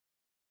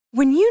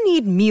When you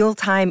need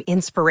mealtime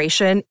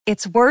inspiration,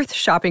 it's worth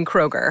shopping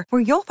Kroger,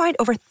 where you'll find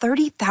over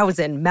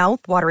 30,000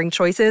 mouth-watering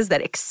choices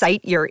that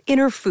excite your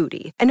inner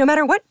foodie. And no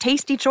matter what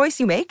tasty choice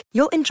you make,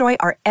 you'll enjoy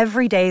our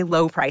everyday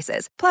low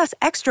prices, plus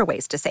extra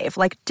ways to save,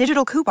 like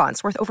digital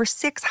coupons worth over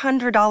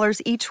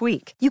 $600 each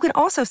week. You can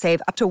also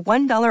save up to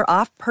 $1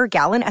 off per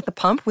gallon at the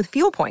pump with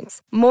fuel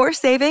points. More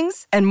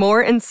savings and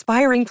more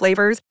inspiring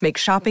flavors make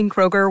shopping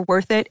Kroger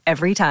worth it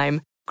every time.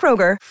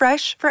 Kroger,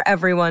 fresh for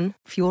everyone.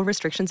 Fuel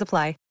restrictions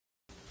apply.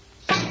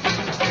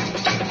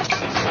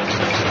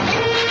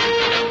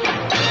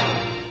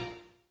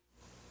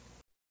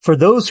 For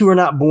those who were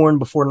not born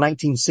before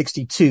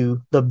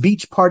 1962, the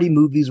Beach Party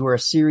movies were a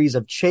series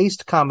of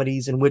chaste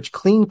comedies in which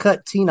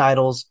clean-cut teen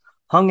idols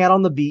hung out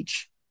on the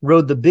beach,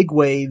 rode the big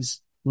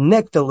waves,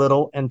 necked a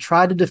little, and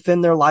tried to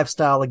defend their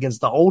lifestyle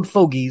against the old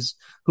fogies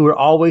who were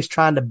always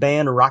trying to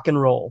ban rock and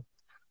roll.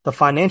 The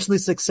financially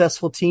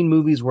successful teen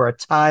movies were a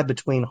tie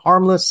between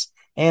harmless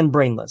and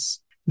brainless.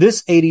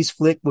 This 80s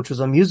flick, which was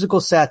a musical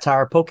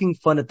satire poking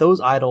fun at those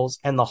idols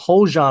and the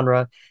whole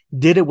genre,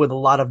 did it with a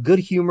lot of good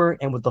humor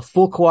and with the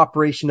full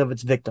cooperation of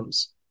its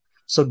victims.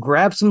 So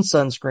grab some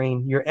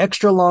sunscreen, your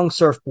extra long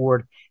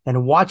surfboard,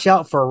 and watch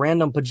out for a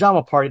random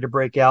pajama party to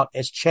break out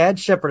as Chad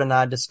Shepard and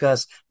I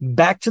discuss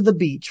Back to the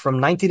Beach from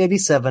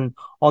 1987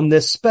 on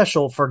this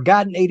special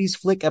Forgotten 80s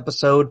Flick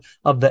episode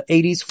of the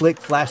 80s Flick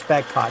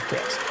Flashback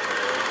Podcast.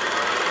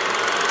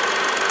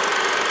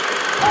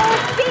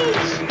 Oh,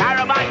 Beach!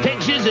 Paramount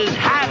Pictures is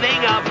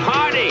having a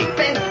party.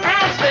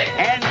 Fantastic!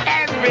 And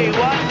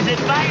everyone's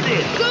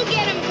invited. Go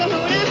get him,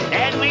 Kahuna.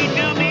 And we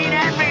do mean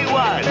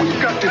everyone.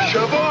 We've got to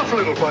shove off,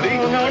 little buddy.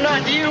 Oh, no,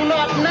 not you,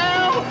 not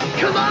now.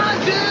 Come on,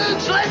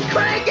 dudes, let's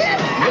crank it.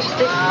 Missed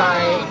it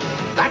by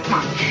that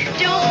much.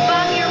 Don't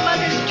bung your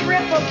mother's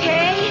trip,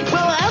 okay?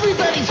 Well,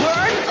 everybody's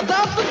heard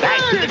about the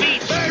Back to the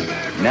beach.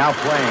 Now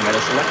playing at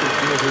a selected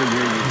theater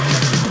near you.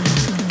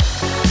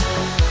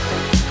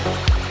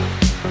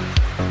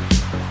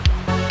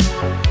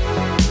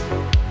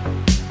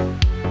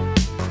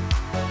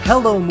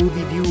 Hello,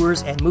 movie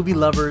viewers and movie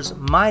lovers.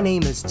 My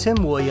name is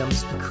Tim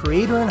Williams, the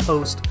creator and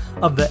host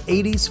of the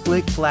 80s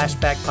Flick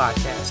Flashback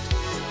Podcast.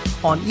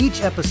 On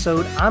each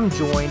episode, I'm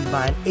joined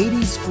by an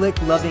 80s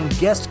flick-loving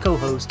guest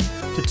co-host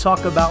to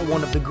talk about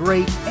one of the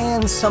great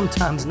and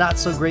sometimes not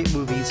so great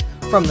movies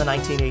from the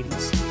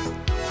 1980s.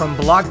 From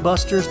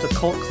blockbusters to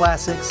cult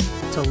classics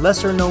to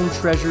lesser-known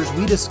treasures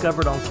we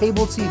discovered on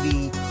cable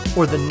TV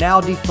or the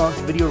now-defunct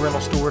video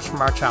rental stores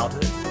from our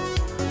childhood.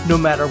 No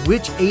matter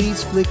which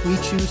 80s flick we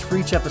choose for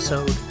each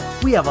episode,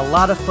 we have a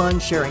lot of fun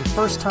sharing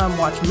first-time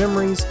watch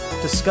memories,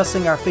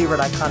 discussing our favorite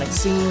iconic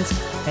scenes,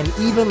 and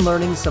even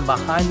learning some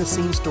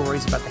behind-the-scenes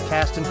stories about the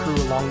cast and crew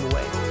along the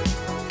way.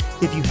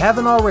 If you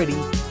haven't already,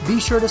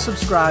 be sure to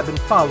subscribe and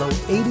follow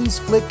 80s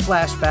Flick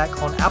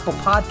Flashback on Apple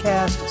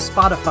Podcasts,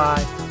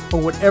 Spotify, or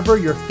whatever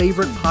your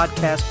favorite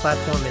podcast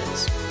platform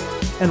is.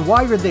 And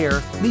while you're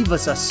there, leave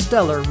us a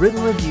stellar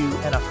written review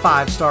and a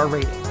 5-star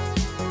rating.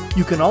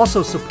 You can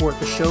also support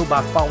the show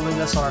by following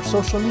us on our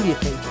social media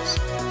pages.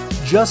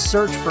 Just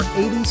search for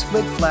 80s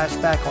Flick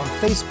Flashback on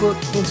Facebook,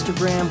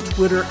 Instagram,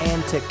 Twitter,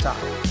 and TikTok.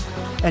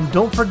 And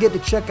don't forget to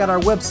check out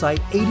our website,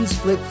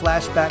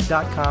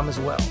 80sflickflashback.com as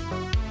well.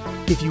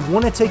 If you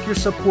want to take your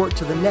support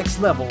to the next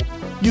level,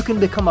 you can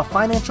become a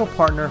financial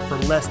partner for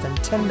less than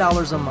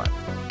 $10 a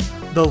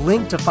month. The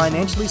link to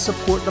financially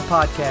support the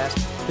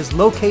podcast is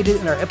located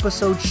in our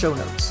episode show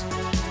notes.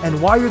 And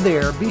while you're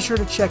there, be sure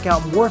to check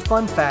out more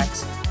fun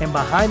facts and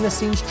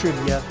behind-the-scenes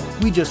trivia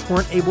we just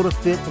weren't able to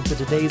fit into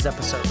today's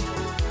episode.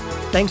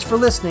 Thanks for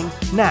listening.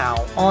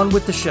 Now, on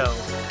with the show.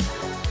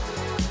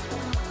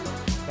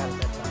 Got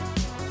it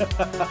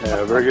that time.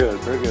 Yeah, very good,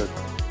 very good.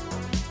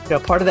 Yeah,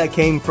 part of that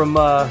came from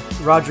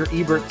Roger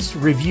Ebert's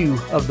review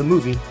of the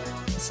movie.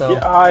 So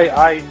Yeah,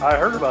 I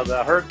heard about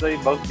that. I heard they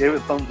both gave it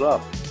thumbs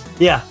up.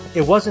 yeah,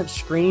 it wasn't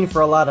screened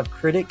for a lot of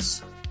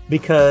critics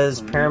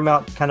because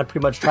Paramount kind of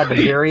pretty much tried to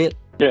bury it.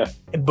 Yeah.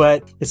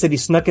 But it said he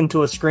snuck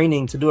into a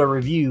screening to do a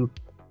review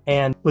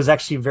and was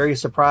actually very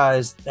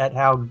surprised at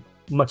how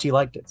much he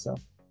liked it. So,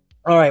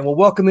 all right. Well,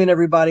 welcome in,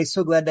 everybody.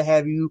 So glad to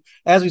have you.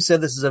 As we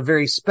said, this is a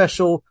very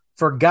special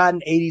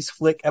Forgotten 80s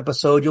Flick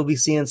episode. You'll be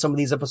seeing some of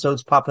these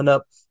episodes popping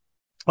up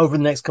over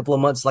the next couple of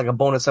months, like a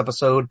bonus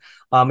episode.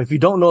 If you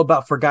don't know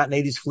about Forgotten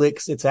 80s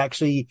Flicks, it's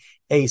actually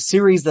a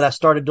series that I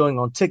started doing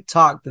on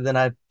TikTok that then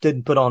I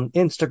didn't put on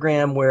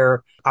Instagram,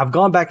 where I've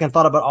gone back and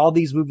thought about all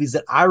these movies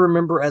that I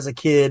remember as a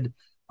kid,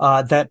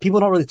 that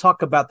people don't really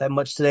talk about that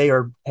much today,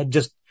 or had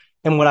just,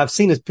 and what I've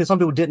seen is some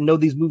people didn't know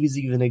these movies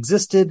even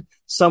existed.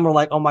 Some were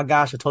like, oh my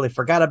gosh, I totally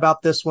forgot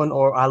about this one,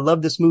 or I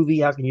love this movie.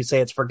 How can you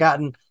say it's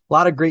forgotten? A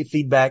lot of great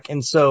feedback.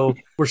 And so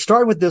we're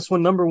starting with this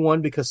one, number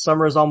one, because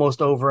summer is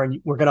almost over and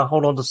we're going to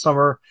hold on to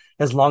summer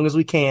as long as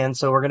we can.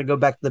 So we're going to go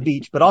back to the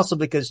beach, but also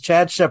because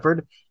Chad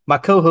Shepard, my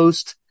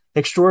co-host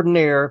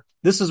extraordinaire,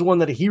 this is one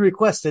that he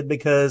requested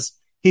because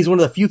he's one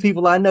of the few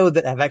people I know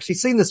that have actually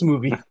seen this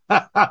movie.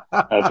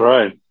 That's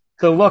right.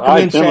 So welcome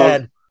in, Tim.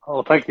 Chad.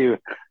 Oh, thank you.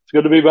 It's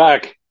good to be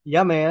back.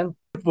 Yeah, man.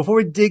 Before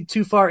we dig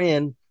too far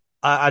in,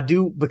 I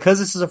do, because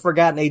this is a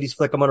forgotten 80s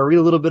flick, I'm going to read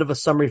a little bit of a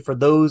summary for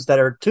those that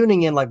are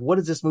tuning in, like, what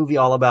is this movie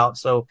all about?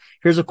 So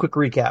here's a quick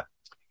recap.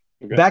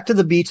 Okay. Back to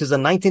the Beach is a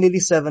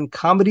 1987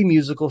 comedy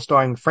musical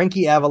starring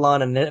Frankie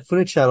Avalon and Annette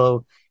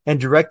Funicello and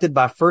directed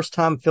by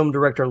first-time film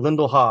director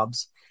Lyndall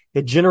Hobbs.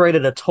 It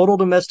generated a total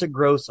domestic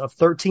gross of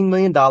 $13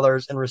 million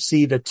and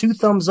received a 2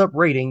 thumbs up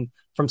rating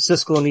from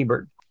Siskel and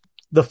Ebert.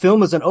 The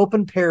film is an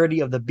open parody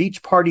of the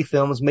beach party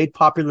films made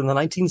popular in the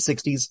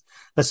 1960s,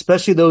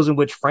 especially those in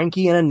which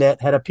Frankie and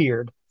Annette had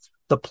appeared.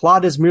 The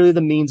plot is merely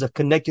the means of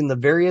connecting the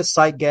various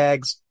sight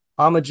gags,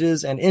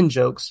 homages, and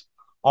in-jokes.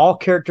 All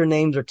character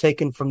names are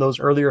taken from those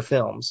earlier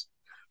films.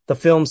 The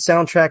film's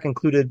soundtrack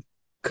included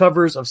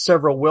covers of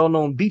several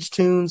well-known beach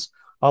tunes,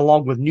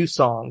 along with new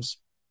songs.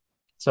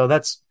 So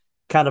that's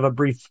kind of a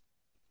brief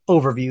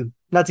overview.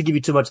 Not to give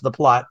you too much of the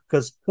plot,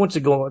 because once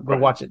you go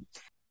watch it.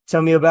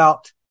 Tell me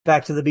about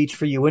Back to the Beach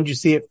for you. When did you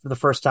see it for the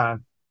first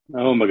time?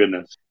 Oh my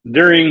goodness!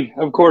 During,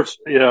 of course,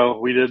 we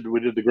did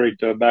the great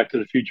Back to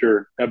the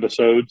Future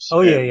episodes.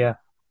 Oh yeah.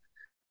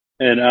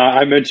 And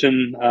I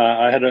mentioned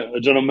I had a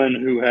gentleman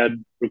who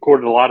had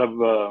recorded a lot of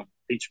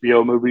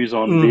HBO movies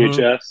on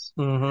VHS.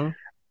 Mm-hmm.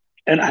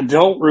 And I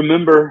don't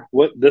remember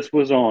what this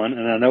was on,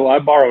 and I know I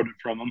borrowed it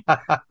from him.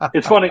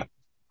 It's funny.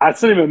 I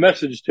sent him a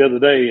message the other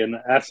day and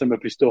asked him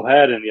if he still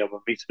had any of them.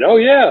 He said, "Oh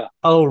yeah."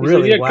 Oh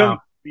really? Said, yeah, wow. Come.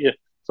 Yeah.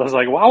 So I was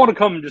like, "Well, I want to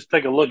come and just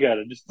take a look at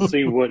it, just to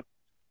see what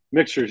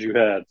mixtures you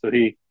had." So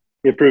he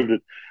approved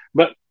it.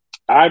 But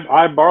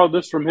I borrowed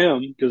this from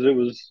him because it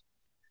was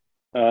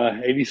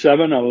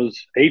 87. I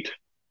was 8.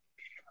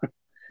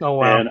 Oh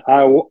wow! And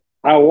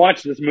I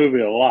watched this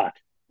movie a lot.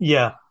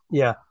 Yeah.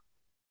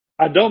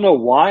 I don't know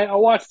why I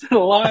watched it a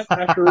lot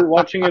after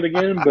watching it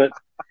again, but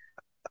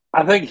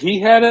I think he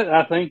had it.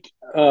 I think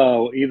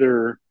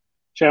either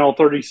Channel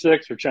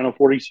 36 or Channel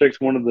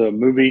 46, one of the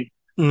movie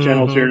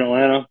channels here in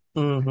Atlanta,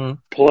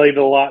 played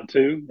a lot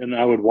too, and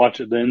I would watch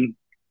it then.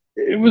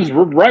 It was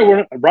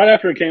right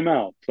after it came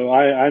out, so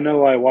I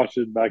know I watched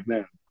it back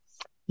then.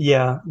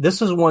 Yeah, this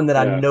was one that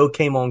I know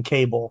came on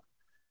cable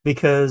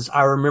because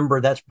I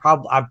remember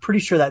I'm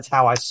pretty sure that's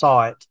how I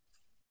saw it.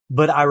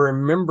 But I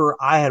remember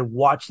I had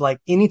watched, like,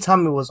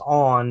 anytime it was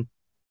on,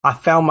 I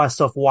found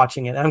myself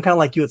watching it. And I'm kind of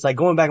like you. It's like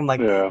going back, I'm like,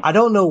 I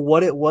don't know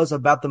what it was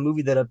about the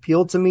movie that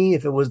appealed to me.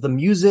 If it was the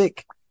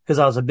music, because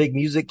I was a big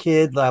music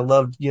kid. I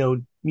loved,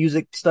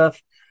 music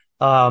stuff.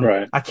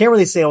 Right. I can't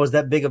really say I was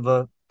that big of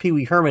a Pee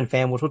Wee Herman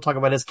fan, which we'll talk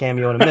about his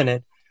cameo in a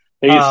minute.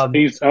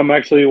 I'm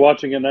actually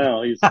watching it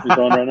now. He's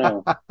on right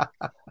now.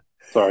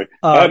 Sorry.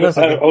 I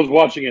was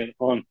watching it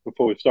on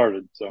before we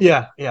started. So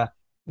Yeah.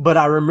 But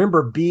I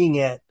remember being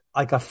at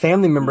like a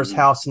family member's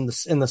house in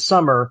the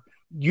summer.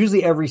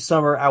 Usually every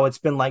summer I would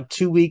spend like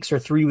 2 weeks or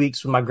 3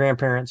 weeks with my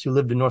grandparents who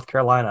lived in North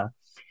Carolina.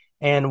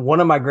 And one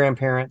of my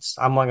grandparents,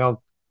 I'm like,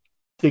 I'll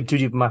dig too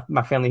deep in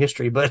my family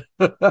history, but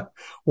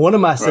one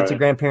of my sets of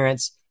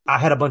grandparents, I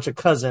had a bunch of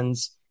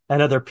cousins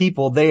and other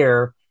people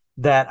there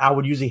that I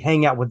would usually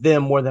hang out with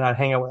them more than I'd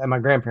hang out at my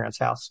grandparents'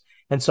 house.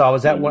 And so I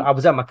was at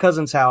my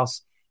cousin's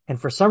house. And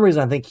for some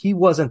reason, I think he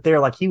wasn't there,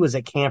 like he was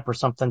at camp or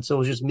something. So it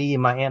was just me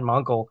and my aunt and my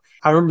uncle.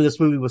 I remember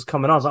this movie was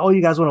coming on. I was like, "Oh,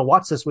 you guys want to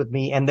watch this with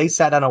me?" And they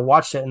sat down and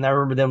watched it. And I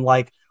remember them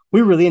like,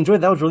 "We really enjoyed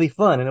it. That was really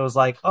fun." And it was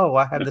like, oh,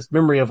 I have this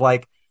memory of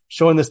like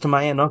showing this to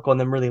my aunt and uncle and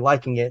them really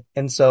liking it.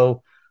 And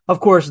so, of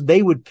course,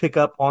 they would pick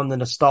up on the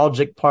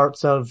nostalgic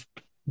parts of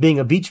being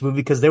a beach movie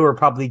because they were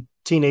probably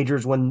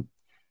teenagers when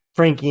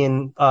Frankie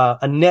and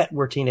Annette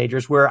were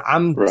teenagers, where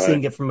I'm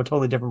seeing it from a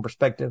totally different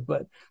perspective.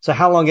 But so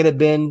how long had it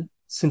been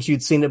since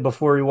you'd seen it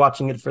before you were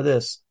watching it for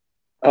this?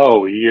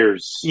 Oh,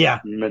 years. Yeah.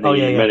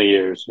 Many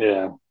years.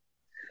 Yeah.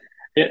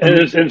 And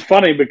it's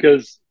funny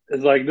because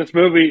it's like this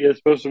movie is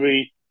supposed to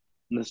be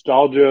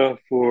nostalgia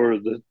for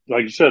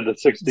like you said, the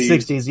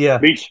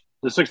 60s beach,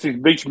 the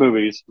 60s beach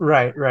movies.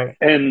 Right.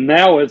 And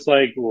now it's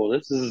like, well,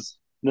 this is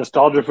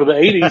nostalgia for the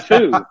 80s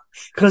too.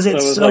 Because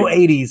it's so like,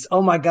 80s.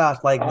 Oh my gosh.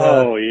 Like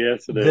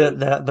yes, it is.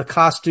 The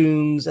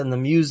costumes and the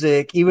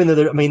music, even though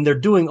they're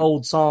doing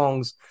old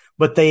songs,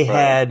 but they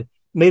had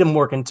made them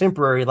more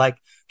contemporary, like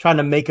trying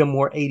to make them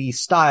more 80s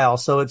style.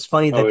 So it's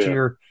funny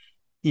that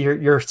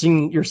you're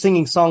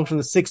singing songs from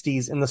the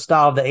 60s in the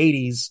style of the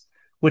 80s,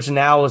 which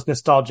now is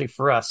nostalgic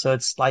for us. So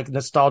it's like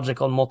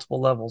nostalgic on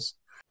multiple levels.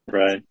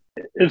 Right.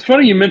 It's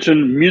funny you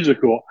mentioned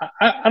musical.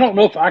 I don't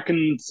know if I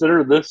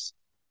consider this,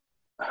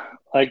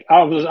 like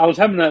I was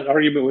having that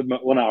argument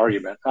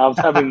I was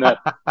having that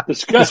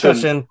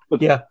discussion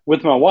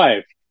with my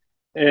wife,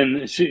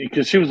 and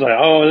because she was like,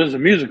 "Oh, this is a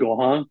musical,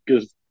 huh?"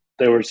 Because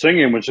they were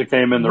singing when she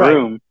came in the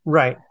room.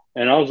 Right.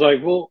 And I was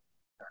like, well,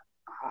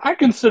 I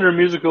consider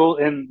musical,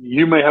 and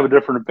you may have a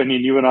different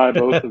opinion. You and I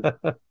both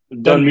have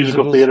done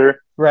musical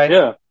theater. Right.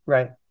 Yeah.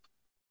 Right.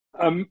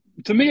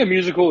 To me, a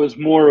musical is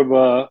more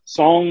of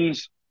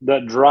songs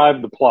that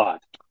drive the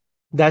plot.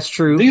 That's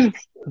true.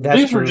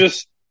 These were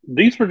just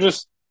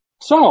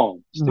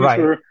songs. These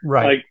were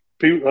like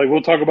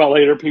we'll talk about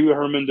later, Pee Wee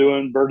Herman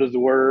doing Bird is the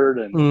Word,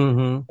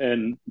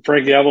 and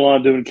Frankie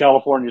Avalon doing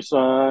California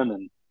Sun,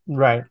 and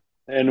right.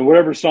 And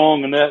whatever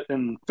song Annette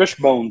and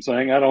Fishbone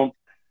sang, I don't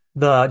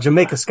The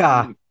Jamaica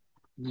Ska.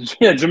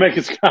 Yeah,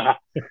 Jamaica Ska.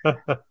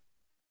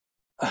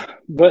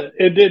 But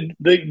they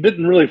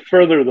didn't really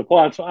further the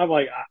plot. So I'm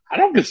like, I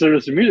don't consider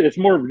this a music. It's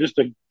more of just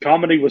a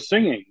comedy with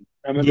singing.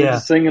 I mean, they're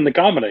just singing the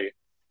comedy.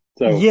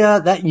 So yeah,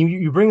 that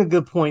you bring a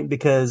good point,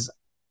 because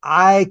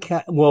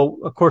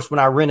of course, when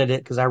I rented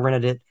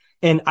it,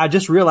 and I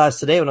just realized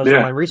today when I was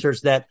doing my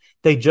research that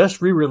they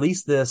just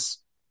re-released this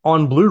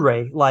on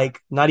Blu-ray, like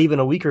not even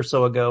a week or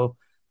so ago.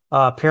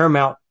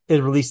 Paramount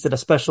released it a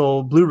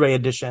special Blu-ray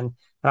edition,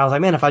 and I was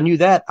like, man, if I knew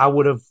that, I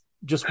would have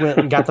just went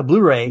and got the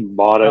Blu-ray.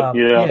 Bought it,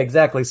 yeah,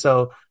 exactly.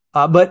 So,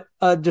 but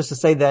just to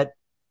say that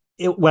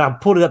when I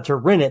pulled it up to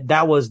rent it,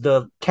 that was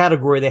the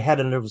category they had,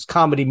 and it was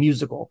comedy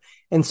musical.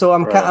 And so I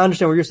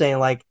understand what you're saying.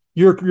 Like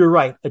you're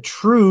right. A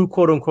true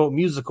quote unquote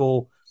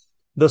musical,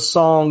 the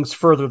songs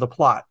further the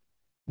plot.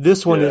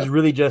 This one is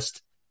really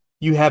just,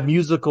 you have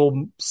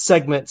musical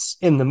segments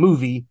in the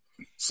movie.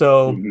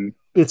 So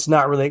it's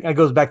not really, it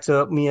goes back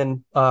to me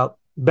and,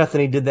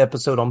 Bethany did the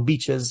episode on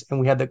Beaches, and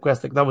we had the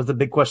question. That was the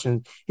big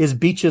question: is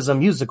Beaches a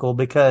musical?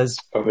 Because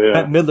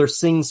Bette Midler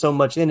sings so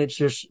much in it.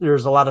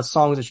 There's a lot of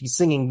songs that she's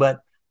singing,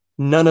 but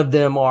none of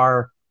them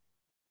are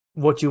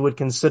what you would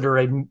consider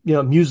a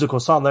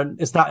musical song.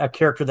 It's not a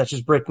character that's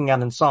just breaking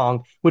out in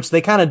song, which they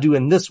kind of do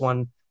in this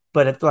one.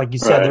 But like you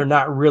said, they're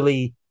not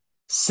really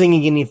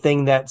singing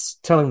anything that's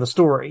telling the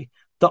story.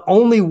 The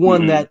only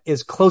one that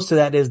is close to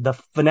that is the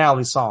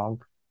finale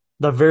song,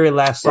 the very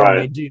last song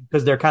they do,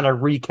 because they're kind of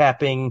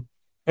recapping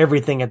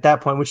everything at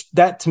that point, which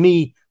that to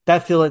me,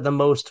 that feel like the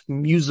most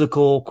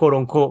musical quote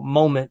unquote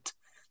moment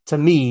to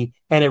me.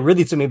 And it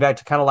really took me back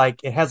to kind of like,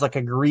 it has like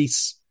a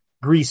Grease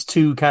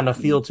 2 kind of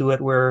feel to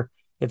it, where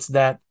it's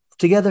that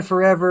Together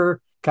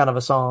Forever kind of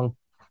a song.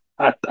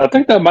 I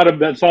think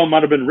that song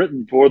might have been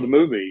written for the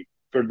movie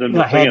for them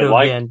to sing it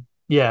like.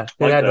 Yeah.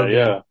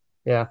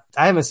 Yeah.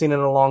 I haven't seen it in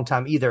a long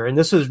time either. And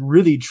this is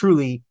really,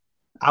 truly,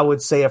 I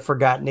would say, a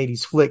forgotten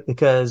 80s flick,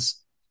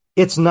 because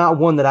it's not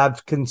one that I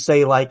can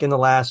say like in the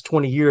last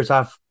 20 years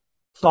I've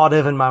thought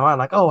of in my mind,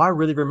 like, oh, I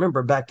really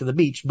remember Back to the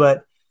Beach.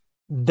 But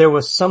there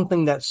was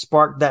something that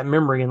sparked that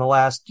memory in the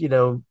last,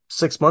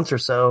 6 months or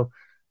so.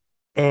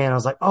 And I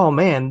was like, oh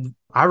man,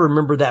 I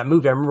remember that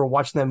movie. I remember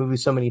watching that movie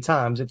so many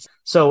times.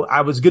 So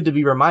I was good to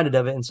be reminded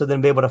of it. And so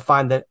then be able to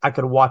find that I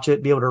could watch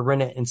it, be able to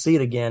rent it and see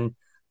it again.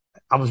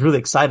 I was really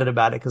excited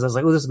about it, because I was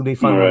like, oh, this is going to be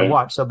fun to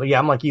watch. So, but yeah,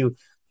 I'm like you,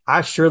 I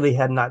surely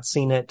had not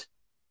seen it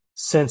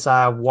since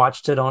I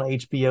watched it on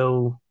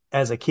HBO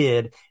as a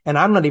kid. And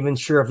I'm not even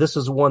sure if this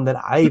is one that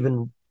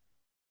I'm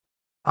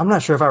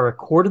not sure if I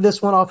recorded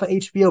this one off of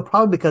HBO,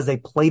 probably because they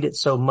played it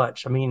so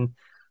much. I mean,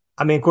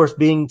 of course,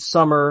 being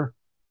summer,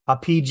 a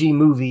PG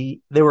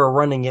movie, they were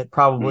running it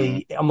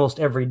probably almost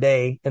every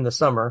day in the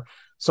summer.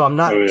 So I'm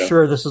not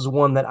sure this is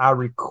one that I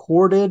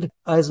recorded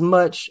as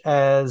much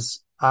as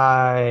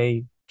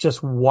I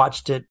just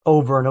watched it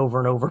over and over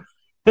and over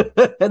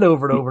and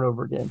over and over and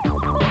over again.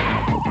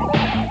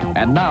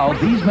 And now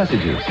these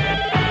messages.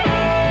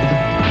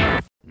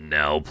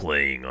 Now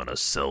playing on a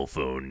cell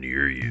phone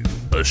near you.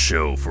 A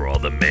show for all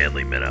the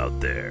manly men out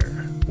there,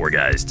 where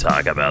guys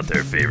talk about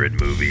their favorite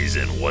movies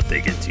and what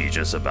they can teach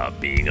us about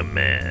being a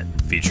man,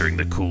 featuring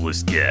the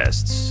coolest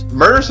guests.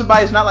 Murder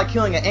somebody is not like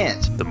killing an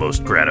ant. The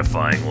most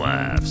gratifying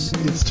laughs.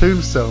 It's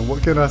Tombstone,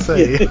 what can I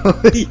say?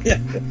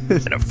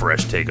 And a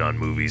fresh take on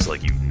movies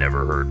like you've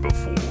never heard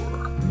before.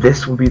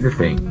 This will be the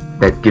thing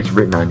that gets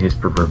written on his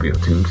proverbial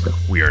tombstone.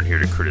 We aren't here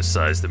to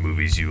criticize the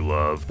movies you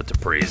love, but to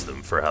praise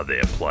them for how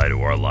they apply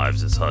to our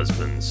lives as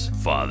husbands,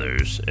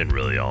 fathers, and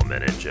really all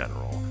men in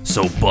general.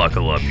 So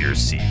buckle up your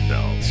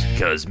seatbelts,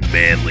 because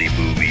Manly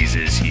Movies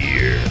is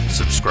here.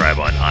 Subscribe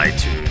on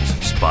iTunes,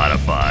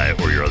 Spotify,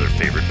 or your other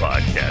favorite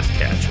podcast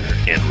catcher.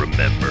 And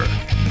remember,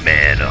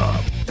 man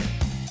up.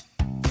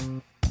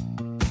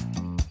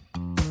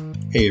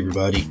 Hey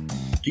everybody,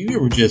 do you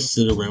ever just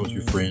sit around with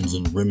your friends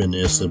and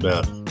reminisce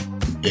about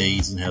the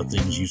days and how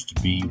things used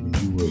to be when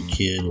you were a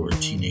kid or a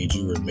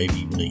teenager or maybe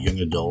even a young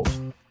adult?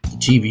 The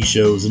TV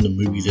shows and the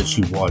movies that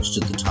you watched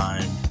at the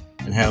time,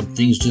 and how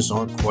things just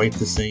aren't quite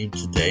the same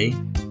today?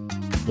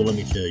 Well, let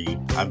me tell you,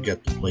 I've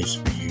got the place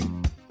for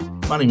you.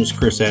 My name is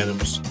Chris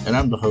Adams, and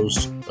I'm the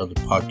host of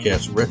the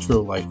podcast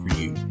Retro Life for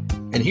You.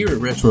 And here at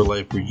Retro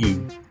Life for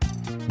You,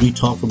 we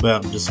talk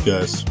about and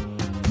discuss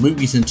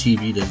movies and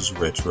TV that is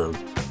retro.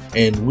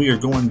 And we are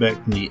going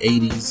back from the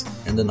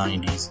 80s and the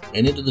 90s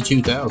and into the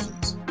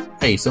 2000s.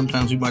 Hey,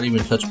 sometimes we might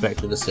even touch back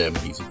to the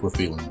 70s if we're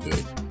feeling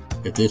good.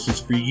 If this is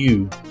for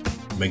you,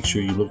 make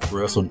sure you look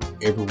for us on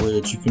everywhere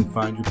that you can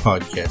find your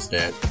podcast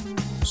at.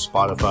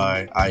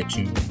 Spotify,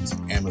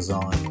 iTunes,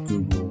 Amazon,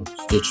 Google,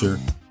 Stitcher,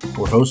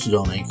 or hosted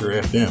on Anchor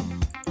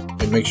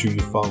FM. And make sure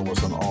you follow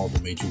us on all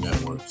the major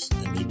networks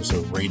and leave us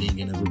a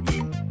rating and a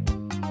review.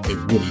 It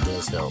really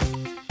does help.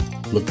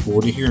 Look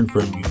forward to hearing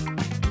from you.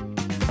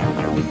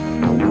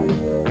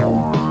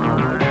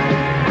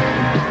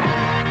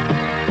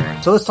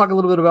 So let's talk a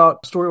little bit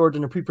about story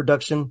origin and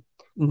pre-production.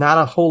 Not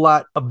a whole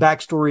lot of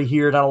backstory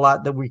here, not a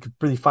lot that we could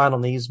really find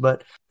on these,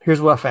 but here's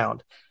what I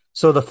found.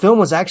 So the film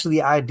was actually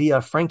the idea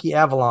of Frankie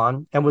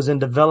Avalon and was in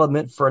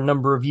development for a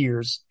number of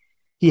years.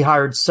 He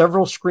hired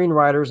several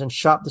screenwriters and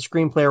shopped the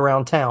screenplay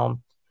around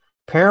town.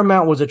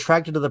 Paramount was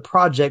attracted to the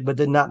project but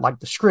did not like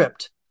the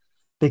script.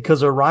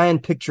 Because Orion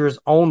Pictures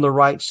owned the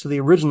rights to the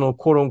original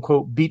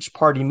quote-unquote beach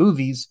party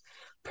movies,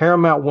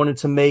 Paramount wanted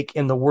to make,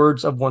 in the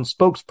words of one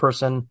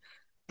spokesperson,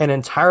 an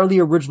entirely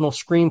original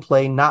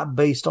screenplay not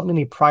based on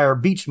any prior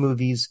beach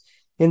movies,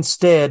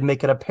 instead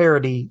make it a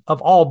parody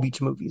of all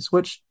beach movies,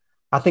 which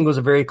I think was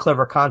a very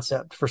clever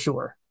concept for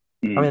sure.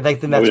 I mean, I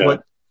think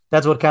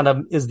that's what kind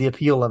of is the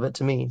appeal of it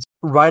to me.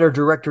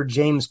 Writer-director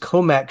James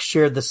Comack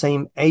shared the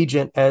same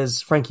agent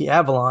as Frankie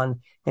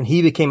Avalon, and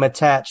he became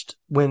attached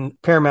when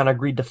Paramount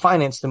agreed to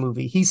finance the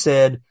movie. He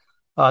said,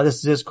 this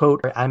is his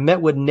quote, "I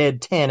met with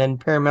Ned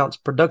Tannen, Paramount's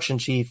production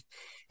chief,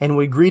 and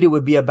we agreed it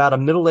would be about a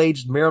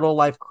middle-aged marital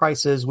life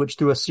crisis, which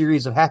through a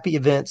series of happy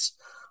events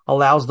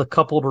allows the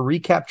couple to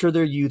recapture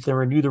their youth and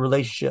renew the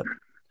relationship.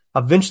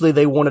 Eventually,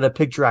 they wanted a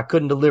picture I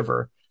couldn't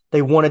deliver.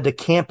 They wanted to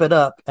camp it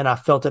up, and I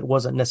felt it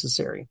wasn't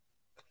necessary."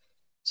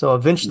 So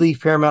eventually,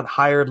 Paramount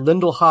hired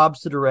Lyndall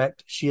Hobbs to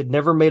direct. She had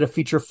never made a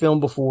feature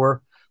film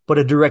before, but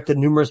had directed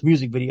numerous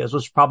music videos,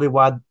 which is probably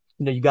why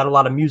you got a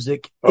lot of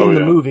music in the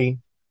movie.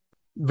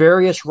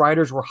 Various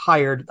writers were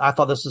hired. I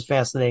thought this was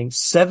fascinating.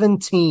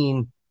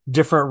 17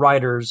 different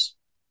writers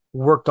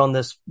worked on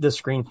this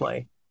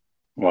screenplay.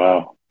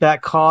 Wow.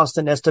 That cost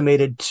an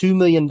estimated $2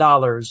 million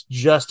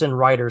just in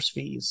writers'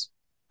 fees.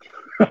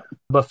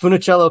 But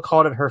Funicello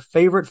called it her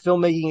favorite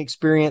filmmaking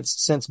experience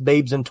since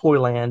Babes in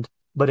Toyland.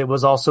 But it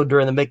was also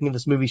during the making of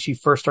this movie she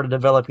first started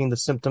developing the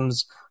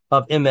symptoms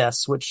of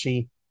MS, which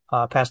she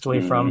passed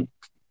away from.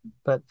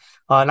 But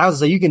and I would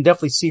say you can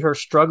definitely see her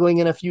struggling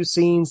in a few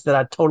scenes that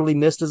I totally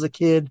missed as a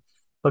kid.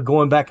 But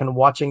going back and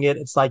watching it,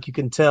 it's like you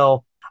can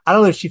tell. I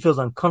don't know if she feels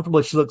uncomfortable,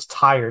 if she looks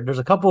tired. There's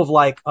a couple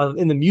of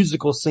in the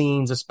musical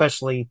scenes,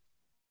 especially,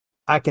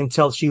 I can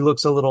tell she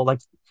looks a little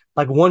like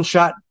one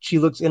shot she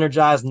looks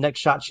energized, the next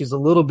shot she's a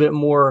little bit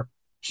more.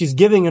 She's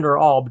giving it her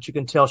all, but you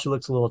can tell she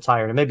looks a little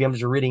tired. And maybe I'm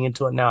just reading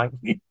into it now,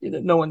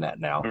 knowing that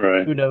now.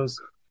 Right. Who knows?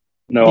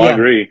 No, yeah. I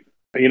agree.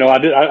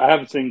 I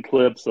haven't seen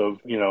clips of,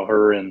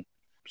 her and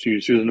she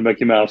was in the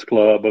Mickey Mouse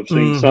Club. I've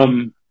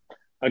seen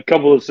a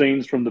couple of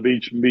scenes from the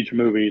beach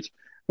movies.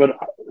 But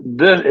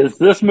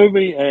this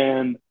movie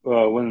and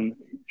when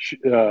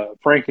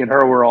Frankie and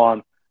her were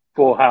on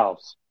Full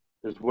House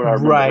is what I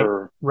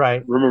remember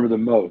remember the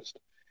most.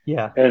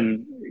 Yeah.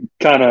 And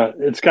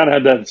it's kind of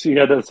had that, she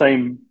had that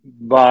same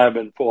vibe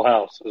in Full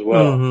House as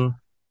well. Mm-hmm.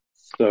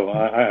 So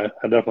I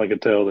definitely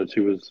could tell that she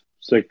was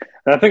sick.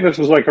 And I think this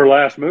was like her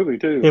last movie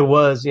too. It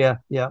was. Yeah.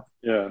 Yeah.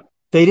 Yeah.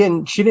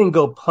 She didn't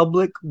go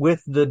public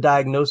with the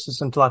diagnosis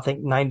until I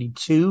think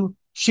 92.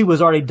 She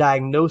was already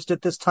diagnosed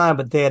at this time,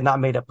 but they had not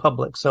made it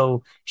public.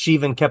 So she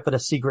even kept it a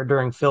secret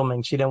during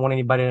filming. She didn't want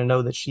anybody to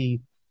know that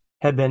she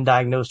had been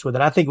diagnosed with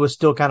it. I think it was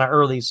still kind of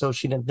early, so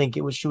she didn't think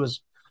she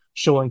was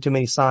showing too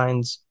many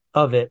signs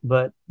of it,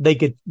 but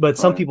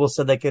some people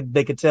said they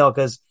could tell,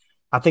 because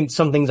I think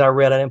some things I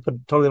read, I didn't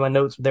put totally in my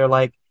notes, but they're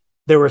like,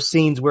 there were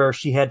scenes where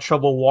she had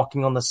trouble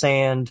walking on the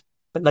sand,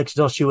 but like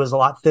still she was a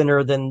lot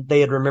thinner than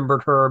they had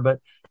remembered her, but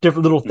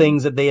different little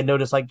things that they had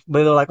noticed, like,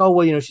 they're like, oh,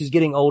 well, she's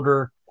getting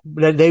older,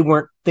 but they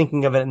weren't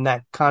thinking of it in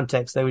that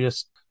context. They were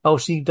just, oh,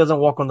 she doesn't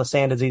walk on the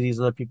sand as easy as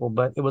other people,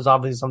 but it was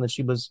obviously something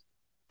she was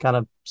kind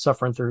of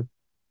suffering through.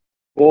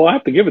 Well, I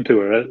have to give it to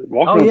her.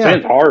 Walking on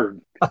sand's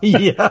hard.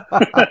 Yeah.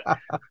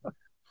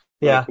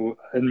 Yeah.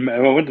 And I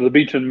went to the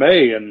beach in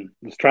May and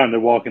was trying to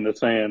walk in the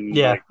sand.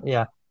 Yeah.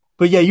 Yeah.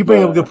 But yeah, you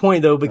bring up a good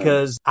point though,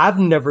 because I've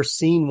never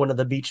seen one of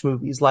the beach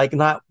movies, like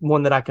not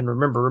one that I can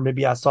remember.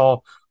 Maybe I saw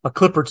a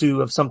clip or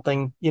two of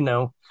something,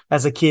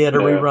 as a kid, or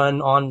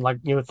rerun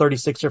on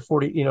 36 or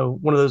 40,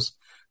 one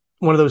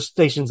of those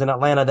stations in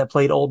Atlanta that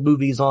played old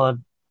movies on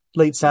a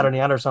late Saturday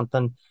night or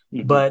something.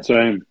 But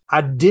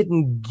I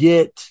didn't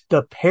get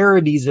the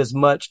parodies as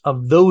much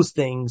of those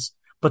things,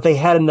 but they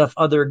had enough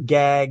other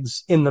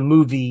gags in the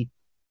movie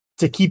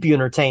to keep you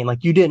entertained.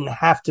 Like, you didn't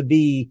have to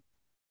be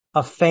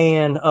a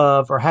fan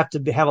of, or have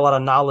to have a lot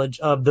of knowledge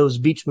of those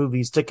beach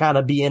movies to kind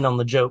of be in on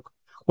the joke,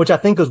 which I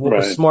think is what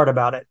was smart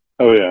about it.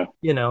 Oh yeah.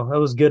 It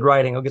was good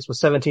writing. I guess with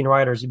 17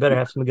 writers, you better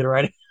have some good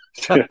writing.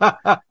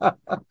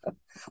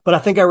 But I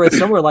think I read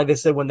somewhere, like they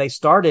said, when they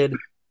started,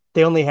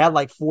 they only had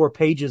like 4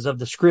 pages of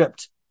the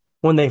script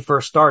when they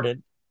first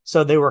started.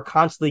 So they were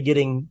constantly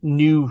getting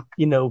new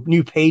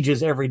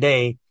pages every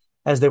day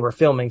as they were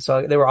filming.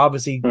 So they were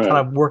obviously kind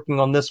of working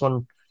on this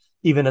one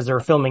even as they were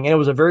filming. And it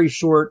was a very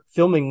short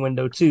filming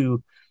window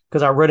too,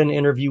 because I read an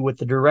interview with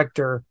the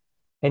director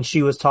and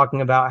she was talking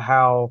about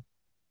how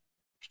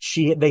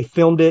they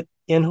filmed it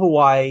in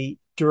Hawaii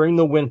during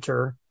the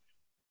winter.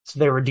 So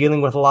they were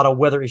dealing with a lot of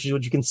weather issues,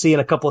 which you can see in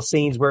a couple of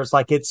scenes where it's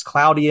like it's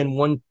cloudy at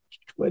one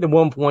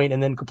point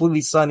and then completely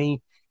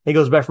sunny. It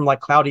goes back from like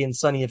cloudy and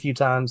sunny a few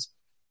times.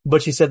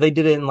 But she said they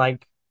did it in I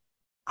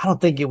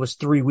don't think it was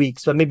 3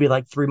 weeks, but maybe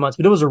like 3 months.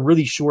 But it was a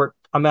really short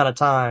amount of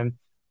time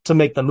to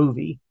make the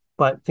movie.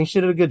 But I think she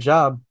did a good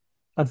job.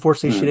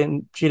 Unfortunately,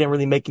 she didn't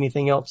really make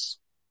anything else.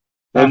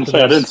 I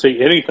didn't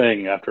see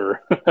anything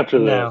after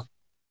this.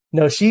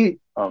 No, she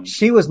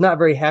She was not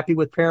very happy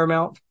with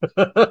Paramount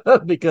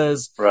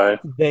because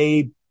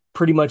they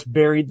pretty much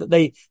buried.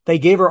 They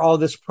gave her all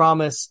this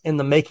promise in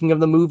the making of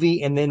the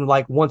movie, and then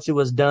like once it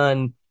was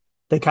done,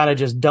 they kind of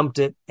just dumped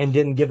it and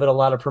didn't give it a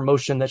lot of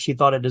promotion that she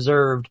thought it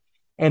deserved.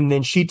 And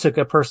then she took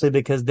it personally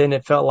because then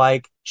it felt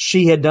like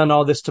she had done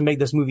all this to make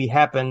this movie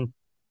happen,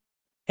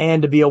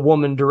 and to be a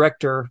woman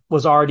director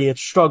was already a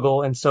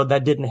struggle, and so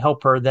that didn't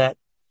help her. That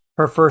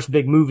her first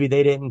big movie,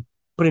 they didn't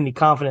put any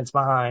confidence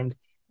behind.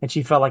 And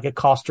she felt like it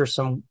cost her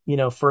some,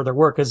 further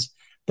work because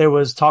there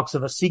was talks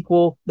of a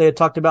sequel they had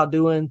talked about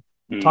doing,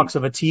 talks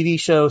of a TV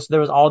show. So there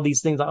was all these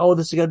things like, oh,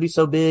 this is going to be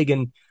so big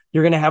and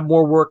you're going to have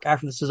more work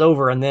after this is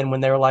over. And then when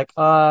they were like,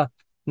 now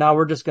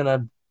we're just going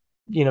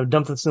to,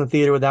 dump this in the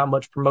theater without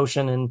much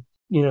promotion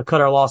and,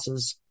 cut our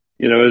losses.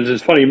 It's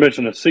just funny you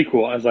mentioned a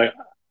sequel. As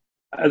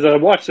I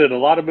watched it, a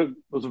lot of it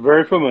was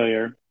very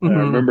familiar. I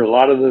remember a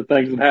lot of the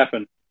things that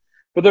happened.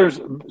 But there's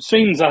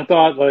scenes I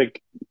thought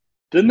like,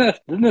 didn't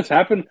this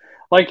happen?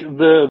 Like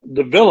the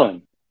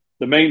villain,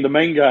 the main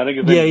guy, I think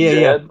his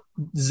name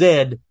is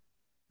Zed.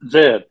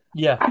 Zed.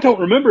 Yeah. I don't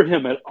remember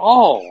him at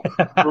all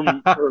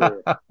from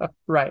earlier.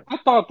 Right. I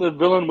thought the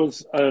villain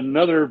was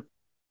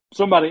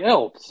somebody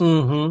else.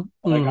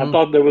 I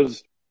thought there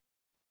was,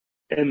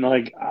 and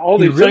like all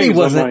these things,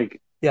 I'm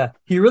like, yeah,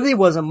 he really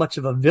wasn't much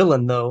of a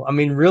villain though. I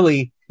mean,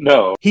 really,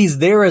 no. He's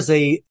there as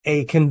a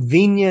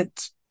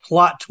convenient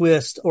plot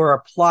twist or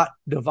a plot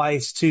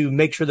device to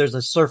make sure there's a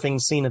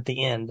surfing scene at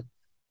the end.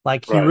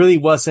 Like he really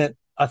wasn't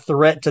a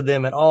threat to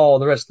them at all.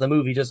 The rest of the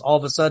movie, just all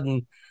of a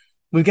sudden,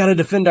 we've got to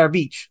defend our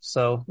beach.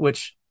 So,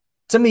 which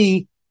to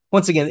me,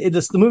 once again,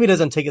 the movie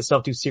doesn't take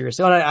itself too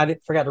seriously. And I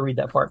forgot to read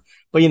that part,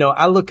 but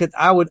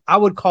I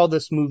would call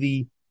this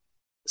movie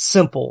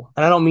simple,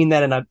 and I don't mean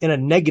that in a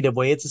negative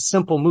way. It's a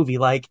simple movie.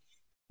 Like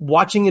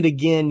watching it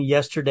again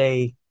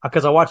yesterday,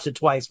 because I watched it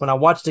twice. When I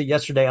watched it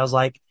yesterday, I was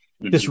like,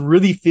 this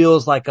really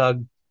feels like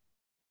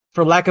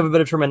for lack of a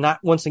better term, and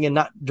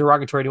not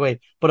derogatory way,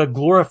 but a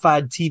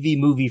glorified TV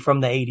movie from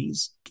the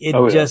 80s.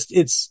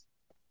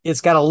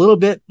 It's got a little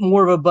bit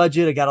more of a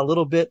budget. It got a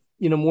little bit,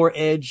 more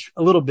edge,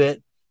 a little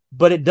bit,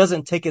 but it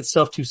doesn't take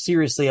itself too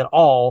seriously at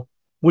all,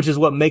 which is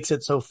what makes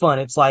it so fun.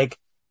 It's like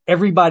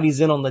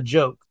everybody's in on the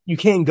joke. You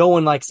can't go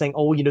in like saying,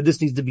 oh,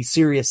 this needs to be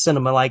serious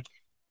cinema. Like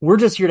we're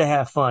just here to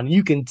have fun.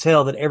 You can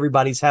tell that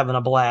everybody's having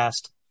a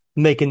blast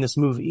making this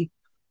movie.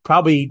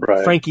 Probably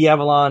Frankie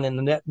Avalon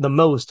and the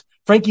most.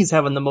 Frankie's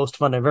having the most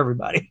fun of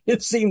everybody.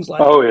 It seems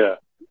like. Oh yeah.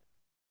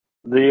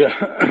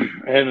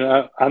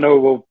 And I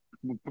know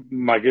we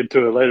might get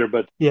to it later,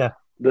 but yeah,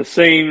 the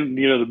scene,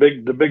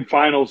 the big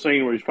final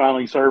scene where he's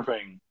finally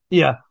surfing.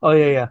 Yeah. Oh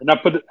yeah. And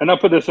I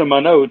put this in my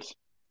notes.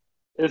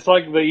 It's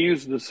like they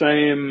use the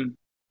same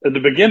at the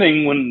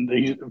beginning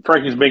when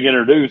Frankie's being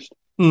introduced.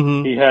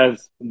 He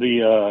has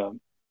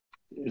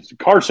it's a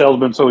car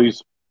salesman, so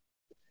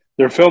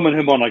they're filming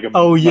him on like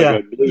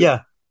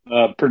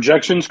a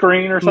projection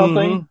screen or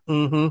something.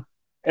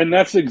 And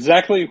that's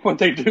exactly what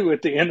they do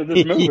at the end of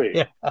this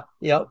movie.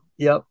 Yep.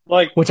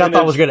 Like, which I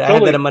thought was good. I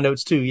had that in my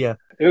notes too. Yeah.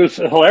 It was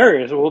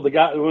hilarious. Well,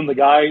 when the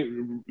guy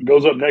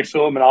goes up next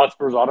to him and asks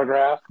for his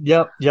autograph.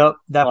 Yep.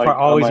 That part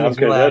always makes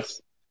me laugh.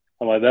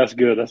 I'm like, that's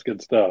good. That's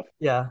good stuff.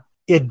 Yeah.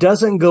 It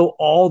doesn't go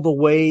all the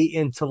way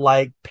into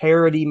like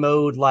parody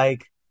mode,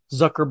 like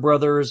Zucker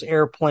Brothers,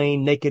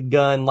 Airplane, Naked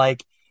Gun,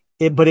 like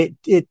it, but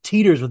it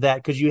teeters with that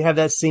because you have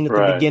that scene at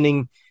the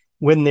beginning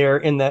when they're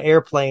in the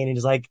airplane and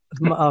he's like,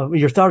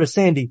 your thought is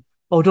Sandy.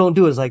 Oh, don't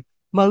do it. It's like,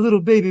 my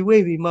little baby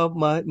wavy,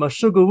 my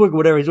sugar wiggle,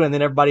 whatever he's doing. And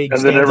then everybody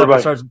stands up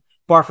and starts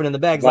barfing in the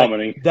bags.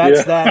 Like,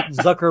 that's that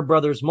Zucker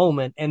Brothers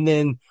moment. And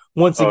then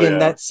once again,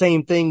 that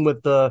same thing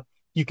with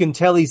you can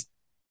tell he's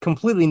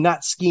completely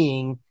not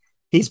skiing.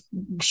 He's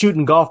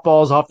shooting golf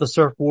balls off the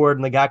surfboard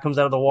and the guy comes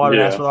out of the water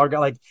and asks for the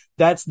autograph. Like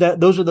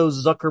those are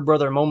those Zucker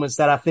Brother moments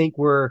that I think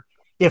were,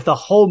 if the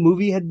whole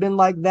movie had been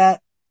like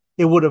that,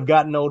 it would have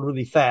gotten old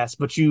really fast,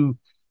 but you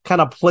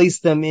kind of place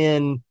them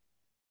in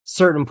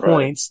certain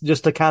points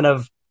just to kind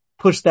of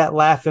push that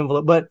laugh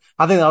envelope. But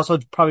I think also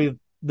probably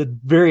the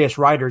various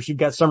writers, you've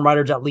got some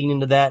writers that lean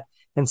into that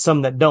and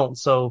some that don't.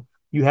 So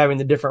you having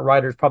the different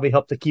writers probably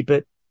help to keep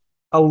it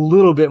a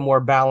little bit more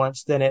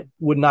balanced than it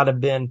would not have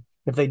been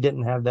if they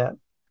didn't have that.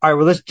 All right,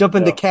 well, let's jump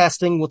into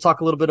casting. We'll talk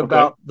a little bit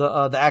about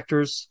the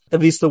actors, at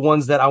least the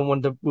ones that I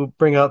wanted to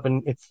bring up.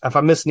 And if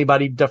I miss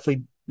anybody,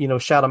 definitely,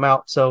 shout them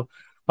out. So,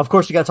 of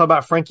course, you got to talk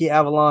about Frankie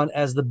Avalon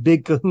as the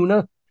Big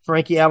Kahuna.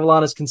 Frankie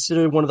Avalon is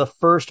considered one of the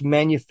first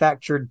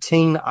manufactured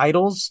teen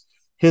idols.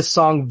 His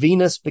song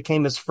Venus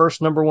became his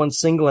first #1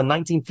 single in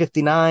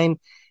 1959,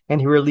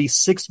 and he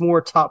released 6 more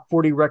top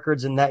 40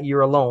 records in that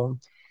year alone.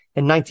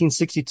 In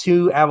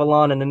 1962,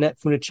 Avalon and Annette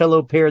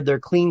Funicello paired their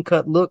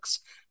clean-cut looks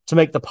to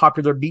make the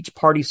popular Beach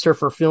Party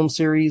Surfer film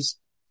series.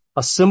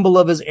 A symbol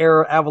of his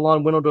era,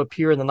 Avalon went on to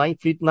appear in the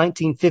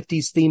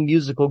 1950s themed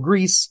musical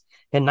Grease,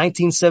 in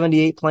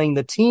 1978 playing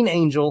the teen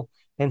angel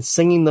and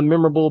singing the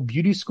memorable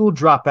Beauty School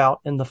Dropout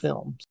in the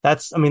film.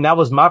 That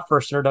was my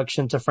first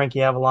introduction to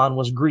Frankie Avalon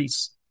was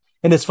Grease.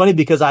 And it's funny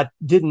because I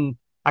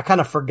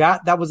kind of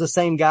forgot that was the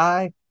same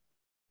guy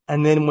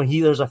And then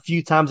there's a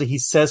few times that he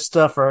says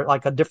stuff or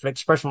like a different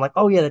expression, like,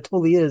 oh yeah, that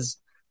totally is,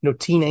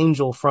 Teen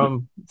Angel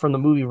from the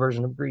movie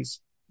version of Grease.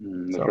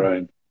 That's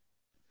right.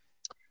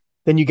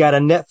 Then you got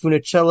Annette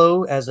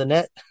Funicello as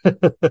Annette.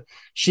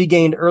 She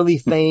gained early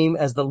fame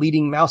as the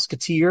leading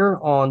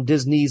Mouseketeer on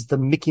Disney's The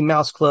Mickey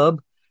Mouse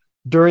Club.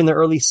 During the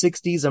early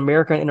 60s,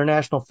 American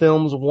International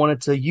Films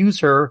wanted to use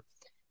her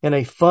in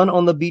a Fun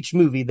on the Beach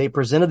movie. They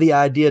presented the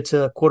idea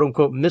to quote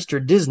unquote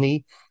Mr.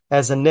 Disney,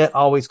 as Annette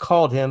always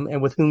called him,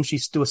 and with whom she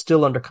was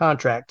still under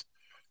contract.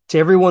 To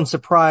everyone's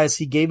surprise,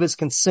 he gave his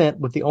consent,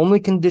 with the only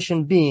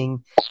condition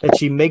being that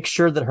she make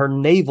sure that her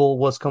navel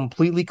was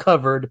completely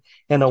covered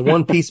in a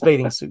one-piece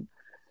bathing suit.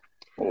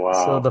 Wow.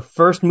 So the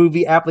first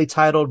movie, aptly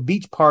titled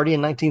Beach Party in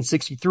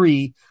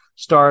 1963,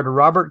 starred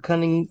Robert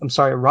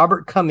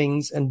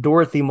Cummings and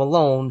Dorothy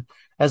Malone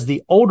as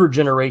the older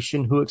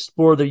generation who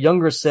explored the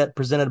younger set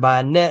presented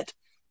by Annette,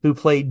 who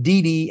played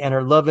Dee Dee, and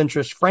her love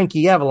interest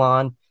Frankie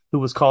Avalon, who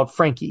was called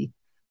Frankie.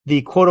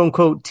 The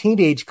quote-unquote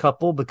teenage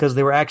couple, because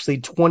they were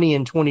actually 20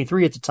 and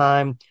 23 at the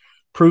time,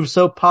 proved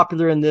so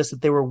popular in this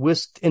that they were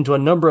whisked into a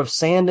number of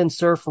sand and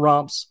surf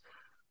romps.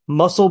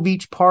 Muscle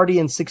Beach Party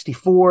in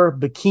 64,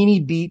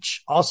 Bikini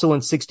Beach also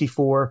in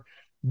 64,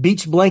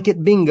 Beach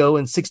Blanket Bingo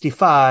in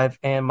 65,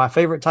 and my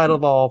favorite title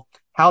of all,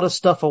 How to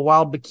Stuff a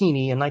Wild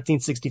Bikini in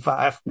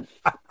 1965.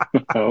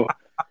 Oh.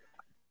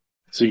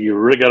 So you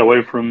really got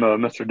away from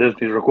Mr.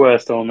 Disney's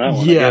request on that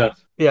one, Yeah, I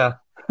guess. yeah.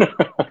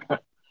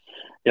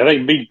 Yeah, I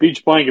think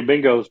Beach Blanket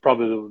Bingo is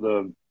probably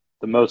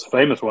the most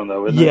famous one,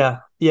 though, isn't it?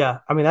 Yeah.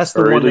 I mean, that's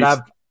the one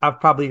that I've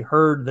probably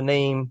heard the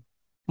name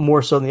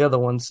more so than the other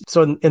ones.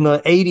 So in the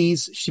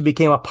 80s, she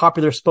became a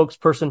popular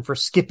spokesperson for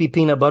Skippy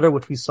Peanut Butter,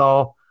 which we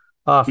saw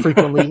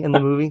frequently in the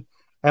movie,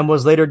 and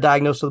was later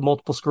diagnosed with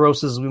multiple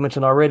sclerosis, as we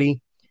mentioned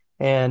already.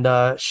 And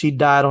she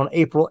died on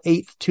April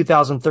 8th,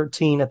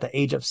 2013 at the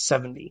age of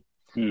 70.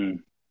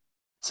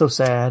 So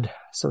sad.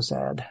 So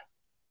sad.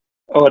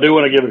 Oh, I do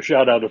want to give a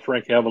shout out to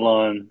Frank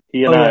Avalon.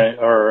 He and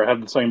I have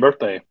the same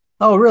birthday.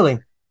 Oh, really?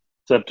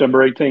 September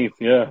 18th.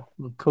 Yeah.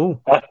 Cool.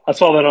 I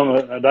saw that on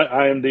the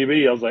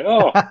IMDb. I was like,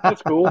 oh,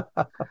 that's cool.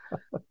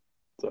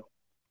 So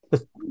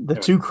the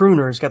two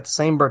crooners got the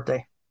same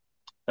birthday.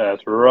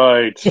 That's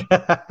right.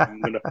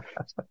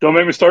 Don't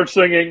make me start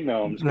singing.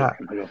 No, I'm just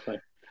kidding. All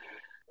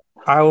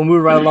right, we'll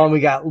move right along. We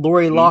got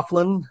Lori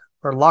Loughlin.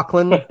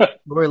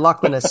 Lori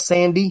Loughlin as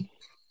Sandy.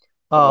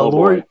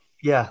 Lori.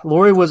 Yeah,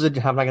 Lori was I'm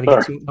not going to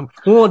get too.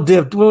 We won't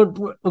dip.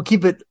 We'll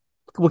keep it.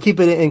 We'll keep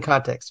it in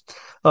context.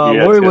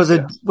 Lori was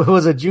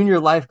a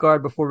junior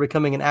lifeguard before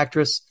becoming an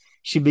actress.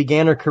 She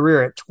began her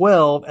career at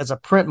 12 as a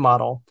print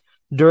model.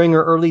 During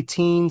her early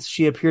teens,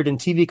 she appeared in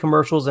TV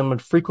commercials and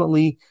was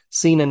frequently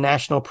seen in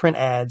national print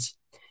ads.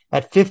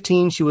 At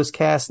 15, she was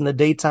cast in the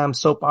daytime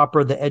soap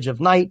opera The Edge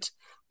of Night,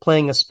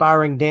 playing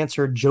aspiring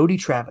dancer Jody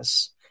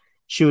Travis.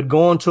 She would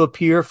go on to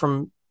appear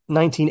from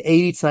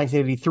 1980 to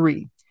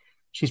 1983.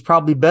 She's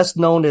probably best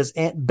known as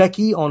Aunt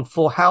Becky on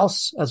Full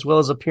House, as well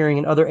as appearing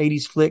in other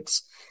 80s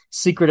flicks,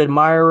 Secret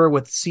Admirer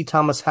with C.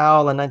 Thomas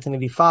Howell in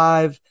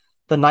 1985,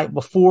 The Night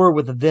Before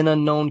with the then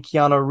unknown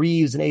Keanu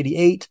Reeves in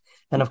 88,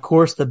 and of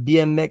course the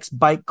BMX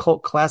bike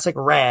cult classic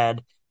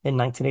Rad in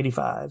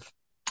 1985.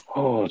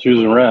 Oh, she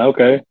was in Rad,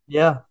 okay.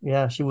 Yeah,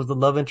 she was the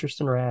love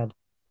interest in Rad.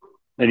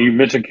 And you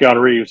mentioned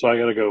Keanu Reeves, so I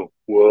got to go,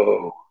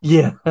 whoa.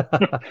 Yeah.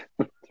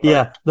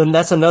 Yeah, then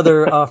that's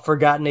another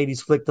forgotten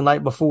 80s flick, The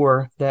Night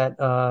Before,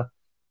 that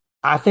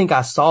I think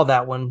I saw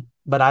that one,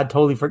 but I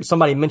totally forgot.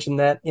 Somebody mentioned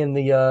that in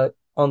the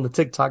on the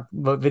TikTok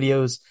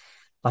videos.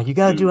 Like, you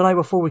got to do A Night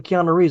Before with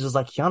Keanu Reeves. It's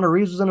like Keanu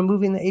Reeves was in a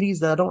movie in the 80s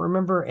that I don't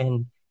remember,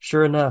 and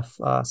sure enough,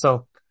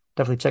 so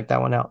definitely check that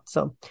one out.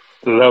 So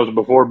that was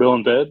before Bill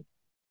and Ted?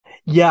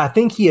 Yeah, I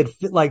think he had,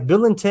 like,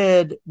 Bill and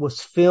Ted was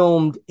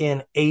filmed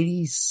in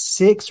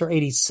 86 or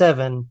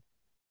 87,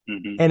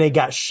 and it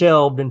got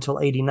shelved until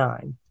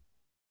 89.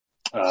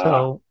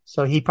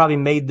 So he probably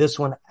made this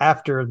one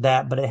after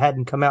that, but it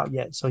hadn't come out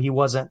yet. So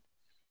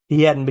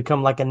he hadn't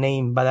become like a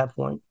name by that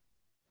point.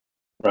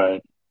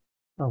 Right.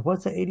 Oh,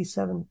 what's the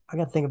 87? I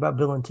got to think about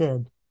Bill and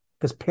Ted,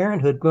 because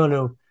Parenthood,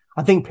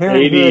 I think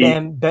Parenthood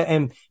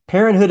and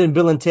Parenthood and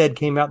Bill and Ted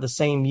came out the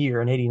same year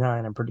in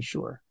 89. I'm pretty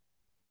sure.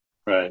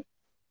 Right.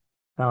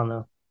 I don't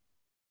know.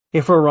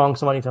 If we're wrong,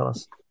 somebody tell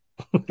us.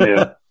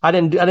 Yeah. I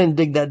didn't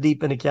dig that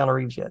deep into Keanu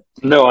Reeves yet.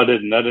 No, I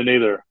didn't. I didn't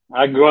either.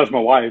 I can go ask my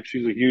wife.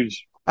 She's a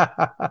huge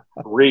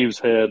Reeves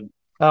head.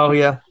 Oh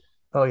yeah.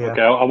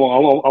 Okay, I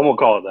won't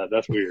call it that.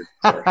 That's weird.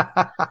 Sorry.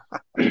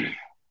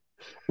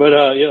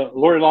 But yeah,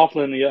 Lori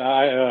Loughlin. Yeah,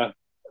 I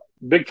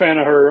big fan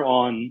of her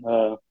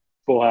on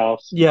Full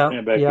House. Yeah.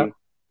 Aunt Becky.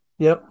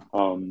 Yep.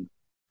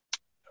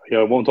 Yeah,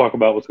 I won't talk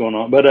about what's going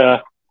on.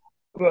 But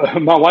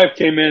my wife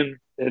came in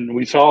and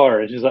we saw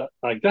her, and she's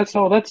like, that's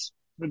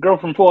the girl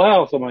from Full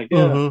House. I'm like,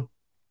 yeah.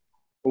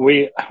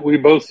 Mm-hmm. We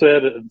both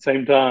said at the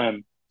same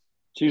time,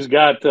 she's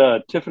got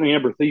Tiffany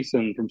Amber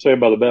Thiessen from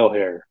Saved by the Bell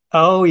hair.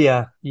 Oh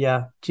yeah.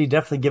 She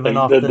definitely giving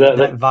off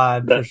that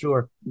vibe for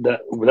sure. That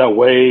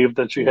wave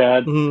that she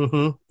had.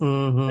 Mm-hmm.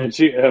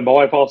 Mm-hmm. And my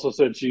wife also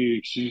said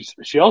she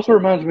also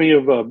reminds me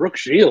of Brooke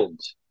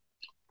Shields.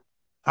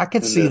 I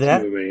could see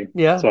that. Movie.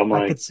 Yeah, so I'm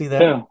like, I could see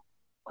that. Yeah,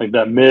 like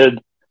that mid,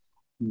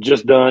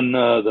 just done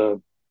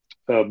the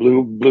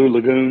Blue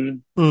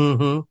Lagoon.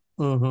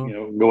 Mm-hmm. Mm-hmm. You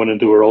know, going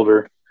into her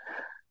older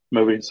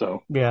movie.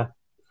 So yeah,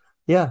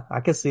 I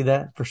could see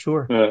that for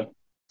sure. Yeah.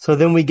 So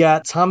then we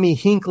got Tommy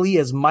Hinckley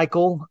as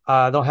Michael.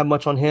 I don't have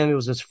much on him. It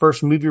was his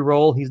first movie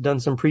role. He's done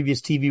some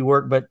previous TV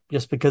work, but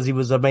just because he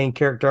was a main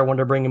character, I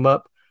wanted to bring him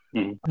up.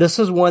 Mm-hmm. This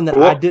is one that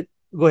I did.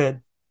 Go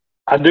ahead.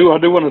 I do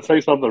want to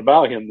say something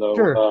about him though.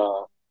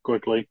 Sure.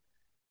 Quickly.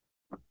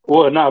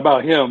 Well, not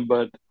about him,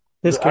 but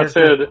his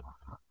character.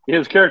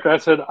 His character. I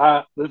said,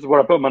 this is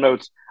what I put in my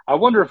notes. I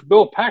wonder if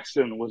Bill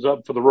Paxton was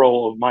up for the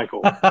role of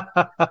Michael.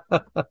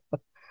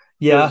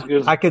 Yeah,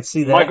 I could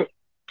see that. Michael,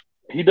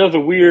 he does a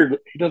weird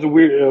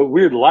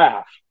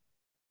laugh,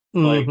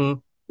 Mm-hmm.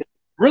 like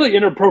really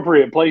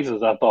inappropriate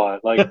places. I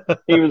thought, like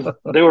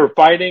they were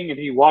fighting, and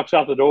he walks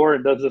out the door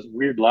and does this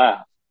weird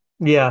laugh.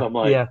 Yeah, so I'm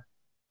like, yeah.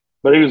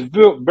 But he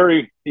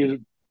was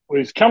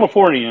he's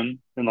Californian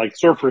and like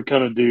surfer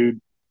kind of dude,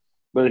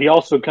 but he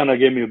also kind of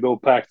gave me a Bill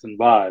Paxton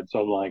vibe.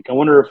 So I'm like, I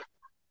wonder if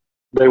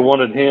they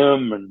wanted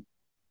him and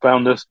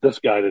found this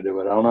guy to do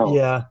it. I don't know.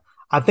 Yeah,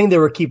 I think they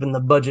were keeping the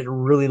budget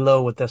really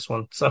low with this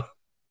one, so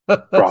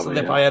probably, so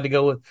they probably had to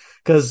go with,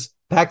 because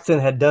Paxton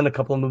had done a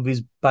couple of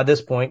movies by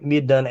this point. He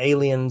had done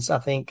Aliens, I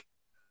think,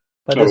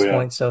 by this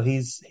point, so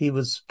he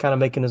was kind of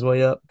making his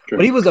way up. True.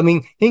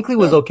 But Hinckley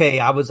was okay.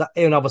 I was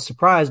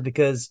surprised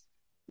because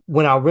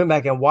when I went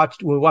back and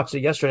we watched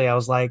it yesterday, I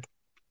was like,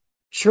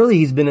 surely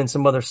he's been in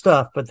some other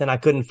stuff, but then I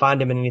couldn't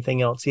find him in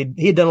anything else. He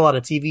had done a lot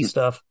of TV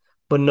stuff,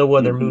 but no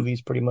other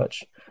movies pretty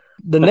much.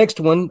 The next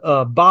one,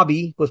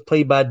 Bobby, was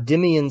played by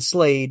Demian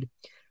Slade.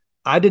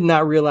 I did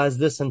not realize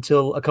this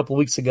until a couple of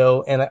weeks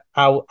ago, and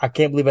I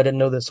can't believe I didn't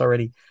know this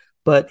already.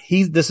 But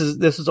this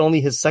is only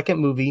his second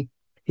movie.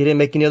 He didn't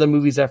make any other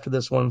movies after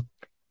this one.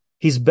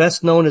 He's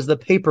best known as the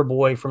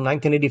paperboy from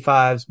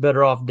 1985's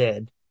Better Off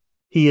Dead.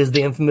 He is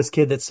the infamous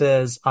kid that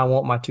says, "I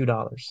want my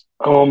 $2."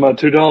 Oh, my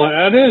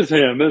 $2. That is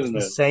him, isn't it?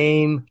 The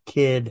same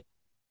kid.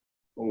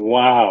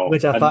 Wow.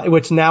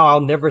 Which now I'll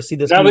never see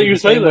this movie the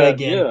same way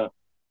again.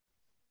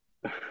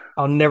 Yeah.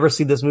 I'll never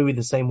see this movie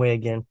the same way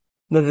again.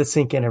 Let it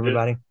sink in,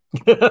 everybody.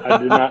 I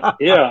did not.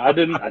 Yeah, I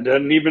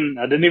didn't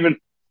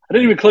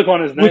even click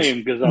on his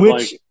name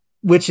because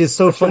which is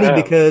so funny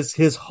because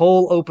his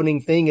whole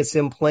opening thing is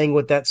him playing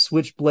with that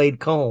switchblade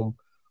comb,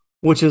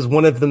 which is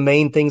one of the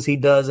main things he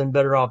does in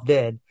Better Off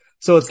Dead.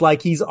 So it's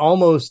like he's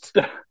almost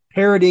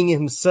parodying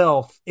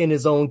himself in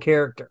his own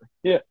character.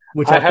 Yeah,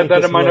 which I had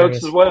that in my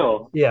notes as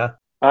well. Yeah.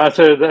 I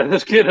said that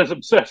this kid is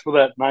obsessed with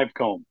that knife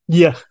comb.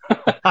 Yeah.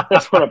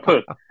 That's what I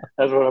put.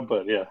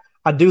 Yeah.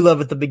 I do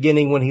love at the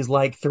beginning when he's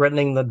like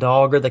threatening the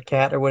dog or the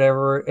cat or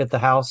whatever at the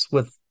house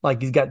with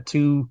like, he's got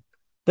two,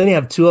 then he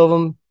have two of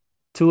them,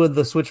 two of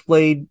the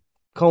switchblade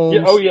combs.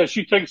 Yeah. Oh yeah.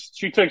 She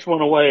takes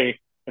one away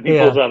and he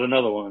pulls out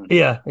another one.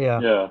 Yeah.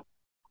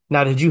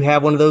 Now, did you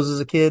have one of those as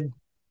a kid?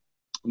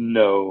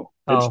 No.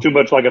 It's too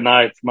much like a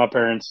knife. My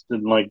parents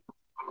didn't like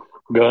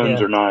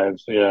guns or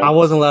knives. Yeah. I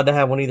wasn't allowed to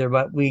have one either,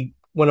 but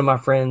one of my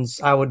friends,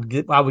 I would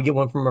get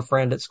one from a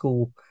friend at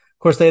school.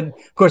 Of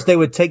course, they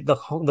would take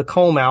the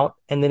comb out,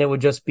 and then it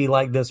would just be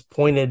like this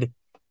pointed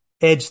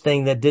edge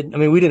thing that didn't. I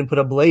mean, we didn't put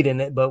a blade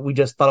in it, but we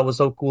just thought it was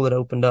so cool that it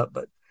opened up.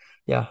 But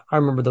yeah, I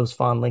remember those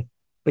fondly.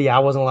 But yeah, I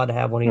wasn't allowed to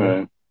have one either.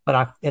 Right. But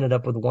I ended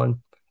up with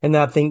one, and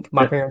then I think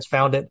my parents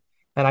found it,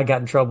 and I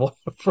got in trouble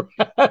for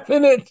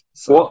having it.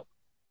 So. Well,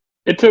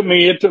 it took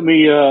me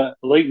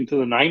late into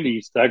the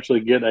 90s to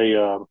actually get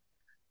a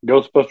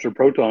Ghostbuster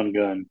proton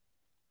gun.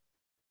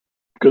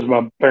 Because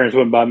my parents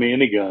wouldn't buy me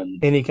any gun.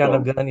 Any kind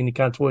of gun, any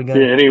kind of toy gun.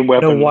 Yeah, any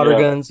weapon. No water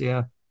guns,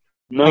 yeah.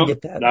 No, I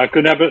get that. I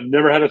couldn't have it.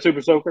 Never had a Super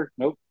Soaker.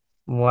 Nope.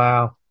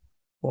 Wow.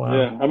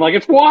 Yeah, I'm like,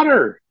 it's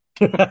water.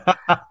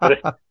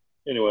 But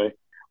anyway,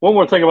 one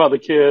more thing about the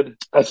kid.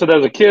 I said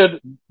as a kid,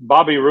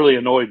 Bobby really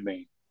annoyed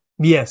me.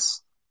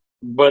 Yes.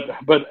 But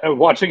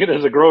watching it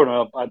as a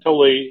grown-up, I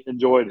totally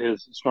enjoyed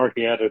his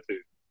snarky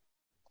attitude.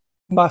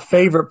 My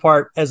favorite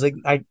part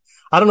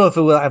I don't know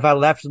if I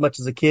laughed as much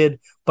as a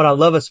kid, but I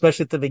love,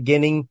 especially at the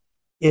beginning,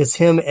 is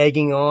him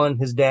egging on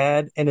his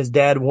dad and his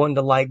dad wanting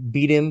to like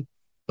beat him.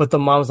 But the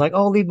mom's like,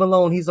 "Oh, leave him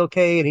alone. He's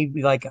okay." And he'd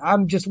be like,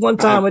 "I'm just one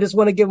time. I just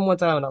want to give him one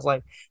time." And I was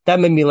like, that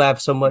made me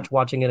laugh so much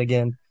watching it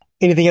again.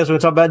 Anything else we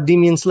want to talk about?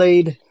 Demian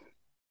Slade?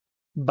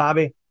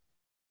 Bobby?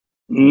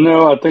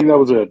 No, I think that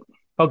was it.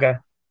 Okay.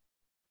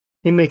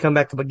 He may come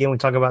back up again when we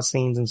talk about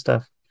scenes and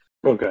stuff.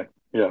 Okay.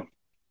 Yeah.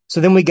 So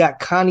then we got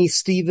Connie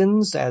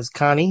Stevens as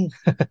Connie.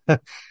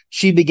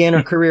 She began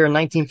her career in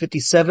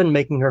 1957,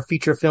 making her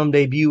feature film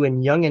debut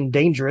in Young and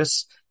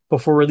Dangerous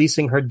before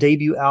releasing her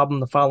debut album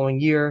the following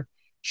year.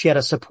 She had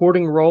a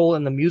supporting role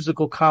in the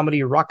musical comedy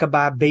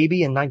Rockabye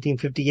Baby in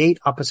 1958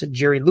 opposite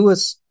Jerry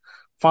Lewis,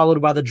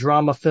 followed by the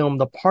drama film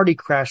The Party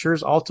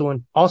Crashers,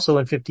 also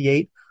in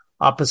 58,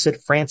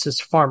 opposite Frances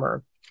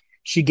Farmer.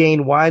 She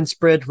gained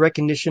widespread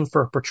recognition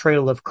for her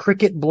portrayal of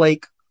Cricket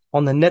Blake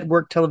on the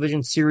network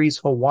television series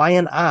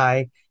Hawaiian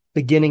Eye,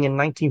 beginning in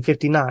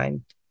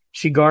 1959.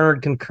 She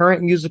garnered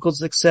concurrent musical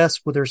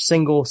success with her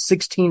single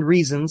 16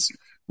 Reasons,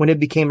 when it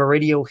became a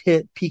radio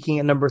hit, peaking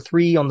at number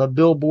 3 on the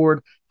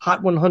Billboard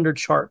Hot 100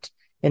 chart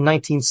in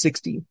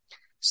 1960.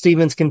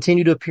 Stevens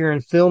continued to appear in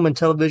film and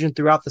television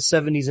throughout the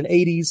 70s and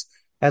 80s,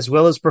 as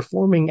well as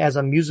performing as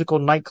a musical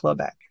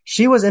nightclub act.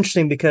 She was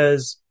interesting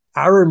because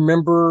I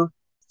remember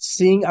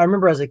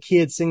as a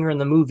kid seeing her in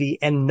the movie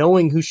and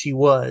knowing who she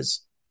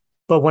was.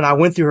 But when I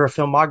went through her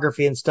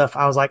filmography and stuff,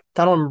 I was like,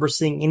 I don't remember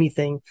seeing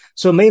anything.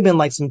 So it may have been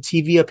like some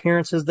TV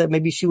appearances that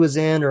maybe she was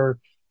in, or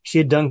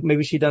she'd done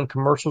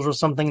commercials or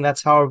something.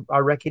 That's how I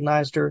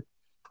recognized her.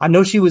 I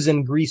know she was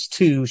in Grease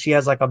 2. She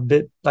has like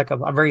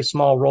a very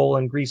small role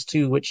in Grease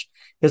 2, which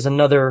is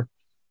another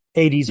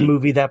 80s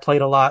movie that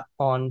played a lot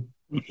on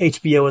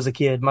HBO as a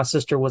kid. My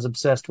sister was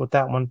obsessed with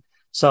that one.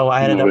 So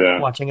I ended up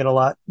watching it a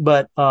lot,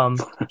 but,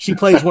 she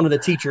plays one of the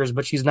teachers,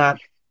 but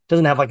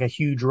doesn't have like a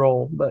huge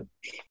role. But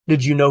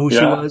did you know who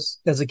she was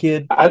as a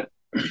kid? I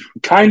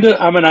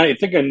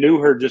think I knew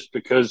her just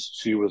because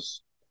she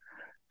was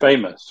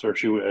famous, or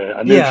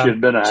I knew she had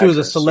been an actress. She was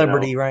a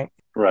celebrity, right?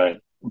 Right.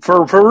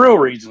 For real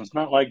reasons,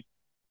 not like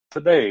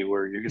today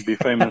where you could be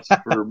famous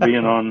for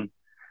being on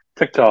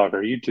TikTok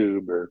or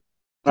YouTube or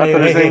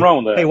anything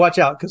wrong with that. Hey, watch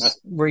out,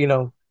 because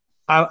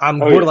I'm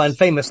borderline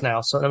famous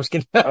now, so I'm just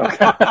kidding.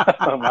 Okay.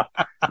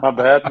 my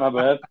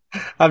bad.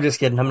 I'm just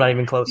kidding. I'm not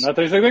even close. Not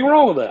there's anything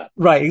wrong with that.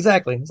 Right,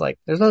 exactly. It's like,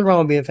 there's nothing wrong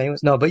with being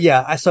famous. No, but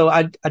yeah,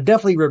 I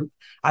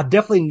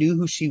definitely knew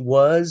who she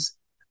was,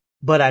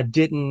 but I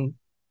didn't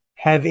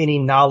have any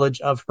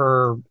knowledge of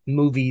her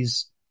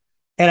movies.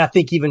 And I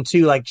think even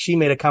too, like, she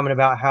made a comment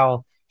about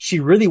how she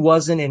really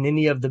wasn't in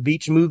any of the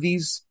beach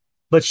movies,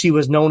 but she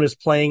was known as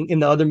playing in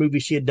the other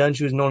movies she had done.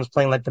 She was known as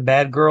playing like the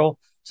bad girl.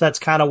 So that's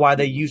kind of why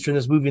they used her in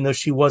this movie, even though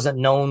she wasn't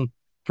known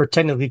for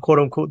technically, quote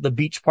unquote, the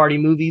beach party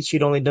movies.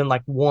 She'd only done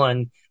like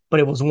one, but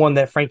it was one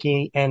that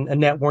Frankie and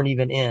Annette weren't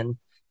even in.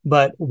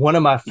 But one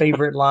of my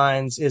favorite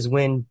lines is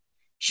when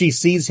she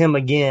sees him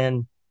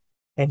again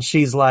and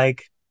she's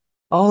like,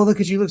 "Oh,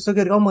 look at you, look so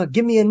good. Oh my,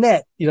 give me a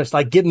net." It's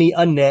like, give me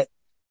a net,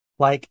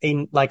 like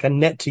a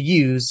net to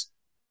use,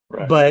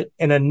 right. But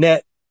in a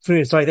net,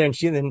 it's right there.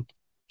 And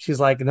she's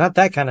like, "Not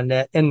that kind of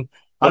net." And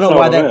I don't know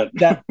why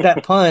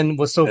that pun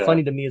was so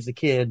funny to me as a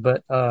kid,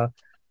 but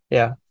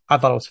yeah, I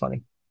thought it was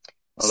funny.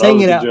 Well,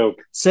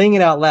 saying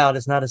it out loud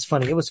is not as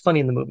funny. It was funny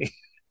in the movie.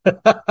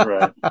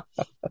 Right.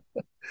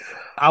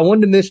 I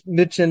wanted to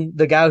mention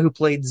the guy who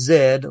played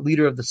Zed,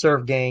 leader of the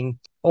surf gang,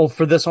 only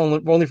for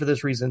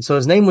this reason. So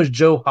his name was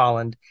Joe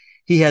Holland.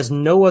 He has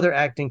no other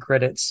acting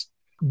credits,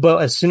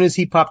 but as soon as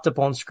he popped up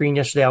on screen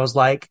yesterday, I was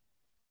like,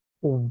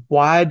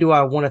 why do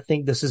I want to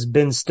think this is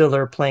Ben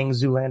Stiller playing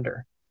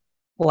Zoolander?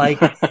 Like,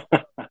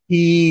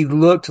 he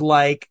looked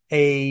like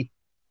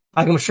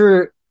I'm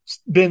sure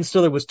Ben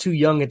Stiller was too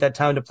young at that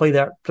time to play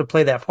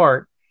that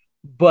part,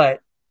 but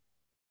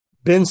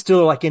Ben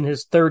Stiller, like in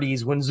his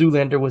 30s when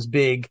Zoolander was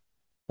big,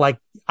 like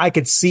I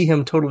could see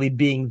him totally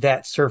being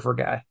that surfer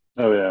guy.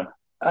 Oh yeah.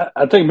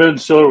 I think Ben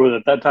Stiller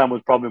at that time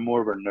was probably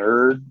more of a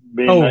nerd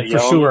being that young. Oh,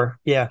 for sure.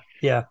 Yeah.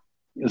 Yeah.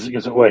 He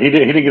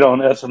didn't get on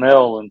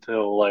SNL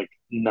until like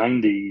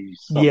 90s.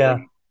 Yeah.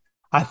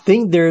 I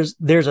think there's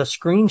a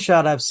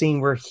screenshot I've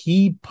seen where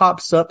he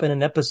pops up in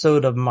an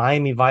episode of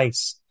Miami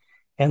Vice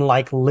in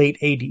like late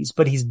 80s,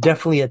 but he's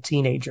definitely a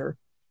teenager.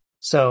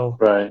 So,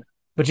 right.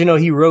 But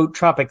he wrote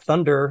Tropic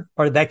Thunder,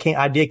 or that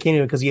idea came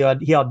to him because he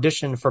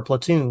auditioned for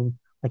Platoon.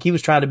 Like he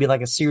was trying to be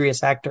like a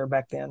serious actor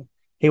back then.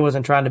 He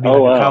wasn't trying to be a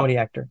comedy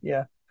actor.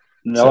 Yeah.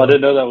 No, I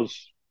didn't know that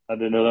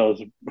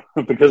was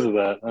because of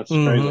that. That's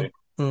crazy.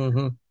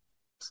 Mm-hmm.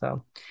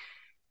 So,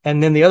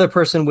 and then the other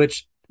person,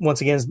 which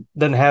once again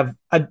doesn't have,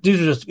 these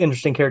are just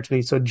interesting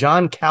characters. So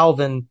John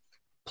Calvin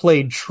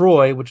played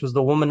Troy, which was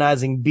the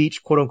womanizing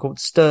beach, quote unquote,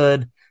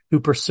 stud who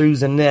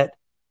pursues Annette.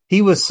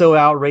 He was so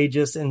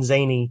outrageous and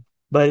zany,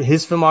 but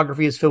his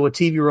filmography is filled with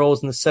TV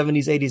roles in the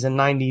 70s, 80s, and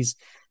 90s.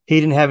 He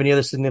didn't have any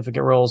other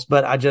significant roles,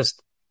 but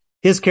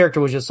his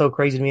character was just so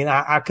crazy to me. And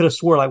I could have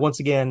swore, like,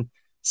 once again,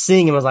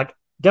 seeing him, I was like,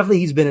 definitely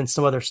he's been in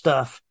some other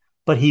stuff,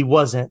 but he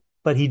wasn't.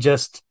 But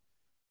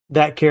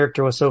that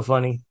character was so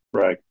funny.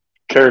 Right.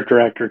 Character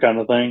actor kind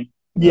of thing.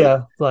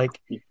 Yeah. Like,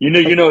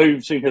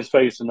 you've seen his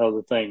face in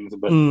other things,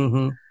 but.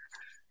 Mm-hmm.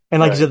 And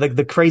like you said,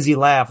 the crazy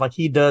laugh, like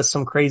he does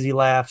some crazy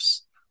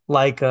laughs,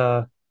 like,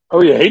 oh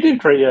yeah, he did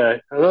crazy. Yeah.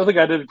 The other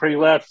guy did a crazy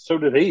laugh. So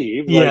did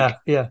he. Yeah.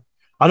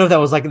 I don't know if that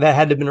was like, that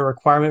had to have been a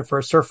requirement for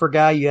a surfer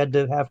guy. You had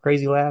to have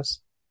crazy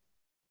laughs.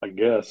 I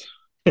guess.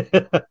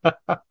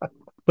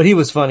 But he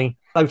was funny.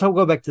 Like,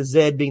 go back to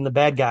Zed being the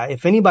bad guy.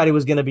 If anybody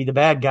was going to be the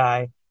bad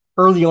guy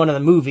early on in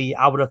the movie,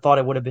 I would have thought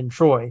it would have been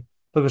Troy,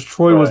 because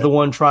Troy was the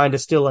one trying to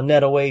steal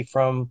Annette away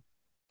from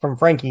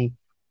Frankie,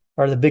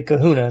 or the big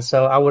kahuna.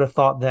 So I would have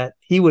thought that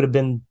he would have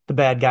been the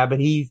bad guy, but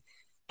he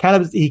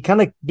kind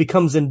of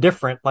becomes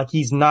indifferent. Like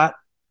he's not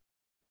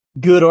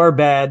good or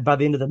bad by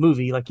the end of the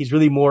movie. Like he's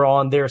really more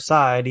on their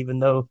side, even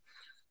though,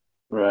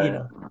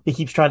 he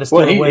keeps trying to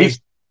steal away.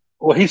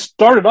 He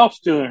started off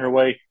stealing her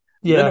away.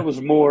 Yeah. Then it was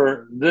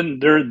more, during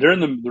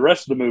the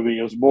rest of the movie,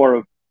 it was more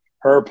of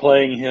her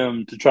playing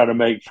him to try to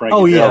make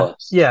Frankie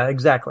jealous. Yeah,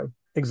 exactly.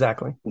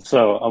 exactly.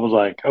 So I was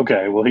like,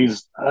 okay, well,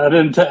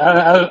 after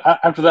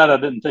that, I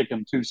didn't take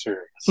him too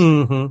serious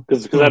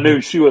because I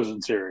knew she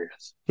wasn't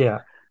serious. Yeah.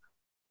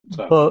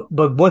 So.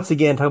 But once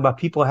again, talking about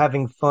people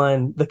having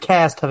fun, the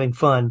cast having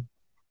fun,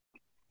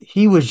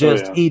 he was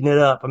just eating it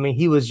up. I mean,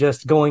 he was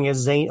just going as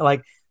Zane,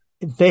 like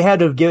they had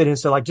to have given him,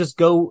 so like, just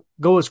go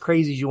as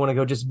crazy as you want to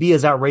go, just be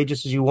as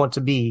outrageous as you want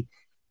to be.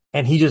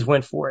 And he just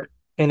went for it.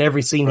 In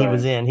every scene he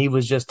was in, he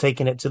was just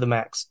taking it to the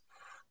max.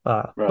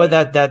 But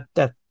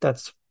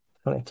that's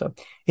funny. So,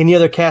 any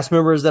other cast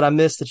members that I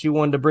missed that you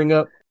wanted to bring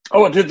up?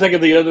 Oh, I did think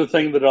of the other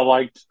thing that I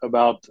liked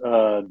about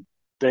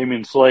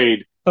Damien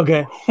Slade.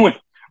 Okay.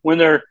 When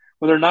they're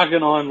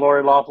knocking on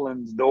Lori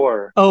Laughlin's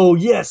door. Oh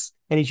yes,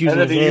 and he's using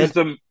his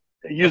head.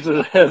 Used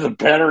it as a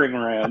battering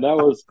ram. That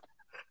was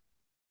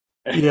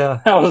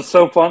that was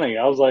so funny.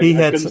 I was like, I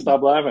couldn't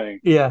stop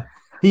laughing. Yeah.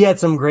 He had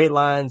some great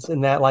lines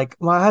in that, like,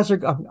 my eyes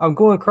are, I'm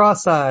going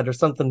cross-eyed or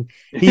something.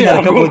 He's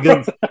got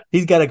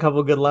a couple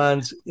of good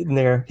lines in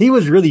there. He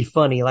was really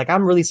funny. Like,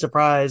 I'm really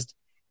surprised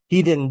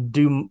he didn't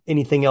do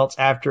anything else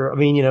after. I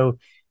mean,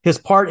 his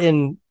part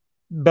in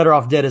Better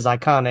Off Dead is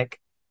iconic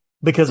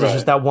because it's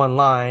just that one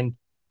line,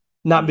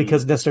 not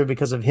necessarily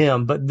because of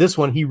him, but this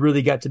one, he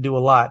really got to do a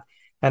lot.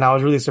 And I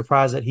was really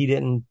surprised that he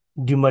didn't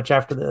do much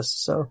after this.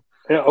 So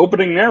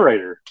opening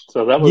narrator.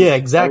 So that was,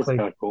 exactly.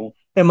 That was kind of cool.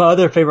 And my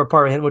other favorite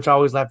part of him, which I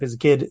always laughed as a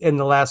kid, in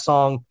the last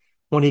song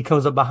when he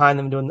comes up behind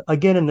them doing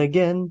again and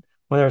again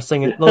when they're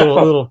singing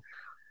the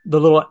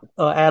little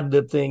ad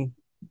lib thing,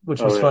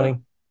 which was funny.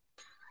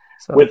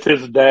 So, with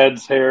his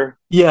dad's hair.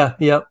 Yeah.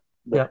 Yep.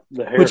 The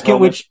hair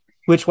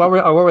while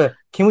we're there,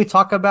 can we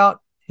talk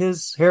about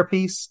his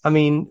hairpiece? I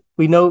mean,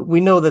 we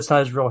know that's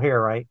not his real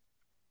hair, right?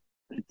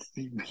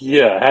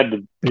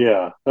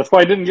 Yeah, that's why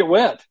he didn't get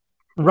wet.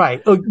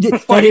 Right. Oh,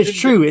 that is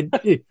true.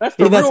 That's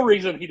the real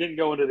reason he didn't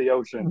go into the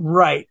ocean.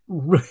 Right. He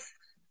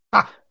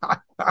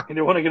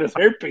didn't want to get his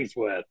hairpiece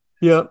wet.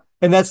 Yep.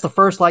 And that's the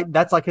first,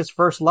 that's like his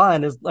first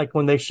line is like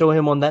when they show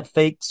him on that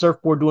fake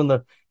surfboard doing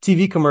the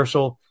TV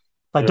commercial,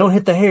 like, don't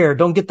hit the hair,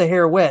 don't get the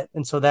hair wet.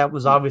 And so that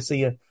was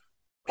obviously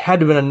had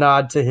to have been a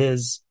nod to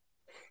his,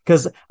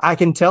 because I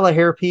can tell a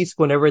hairpiece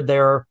whenever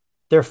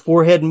their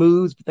forehead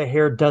moves, but the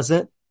hair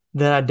doesn't.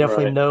 Then I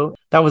definitely know.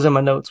 That was in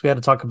my notes. We had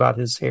to talk about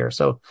his hair.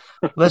 So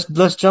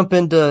let's jump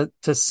into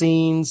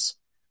scenes.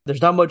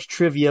 There's not much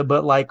trivia,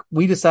 but like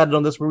we decided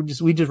on this,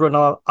 we just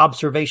wrote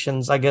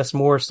observations, I guess,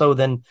 more so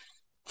than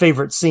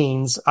favorite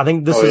scenes. I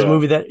think this is a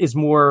movie that is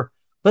more,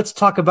 let's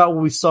talk about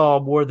what we saw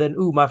more than,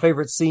 my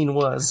favorite scene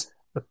was.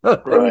 We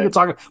can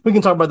talk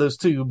about those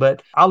too,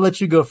 but I'll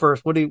let you go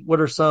first. What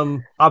are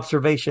some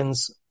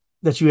observations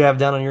that you have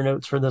down on your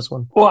notes for this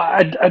one? Well,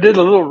 I did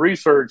a little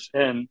research,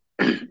 and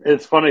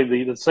it's funny,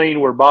 the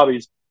scene where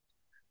Bobby's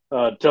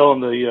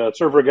telling the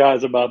surfer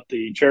guys about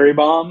the cherry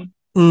bomb.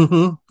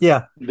 Mm-hmm.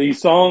 Yeah. The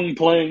song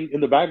playing in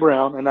the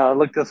background, and I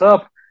looked this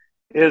up,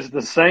 is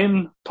the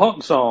same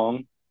punk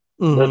song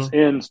that's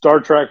in Star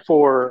Trek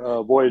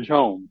IV Voyage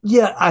Home.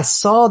 Yeah, I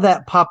saw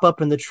that pop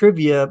up in the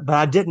trivia, but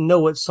I didn't know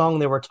what song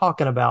they were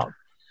talking about.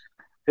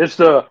 It's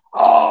the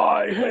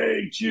I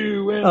hate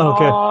you and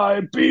I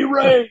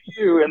berate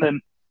you. And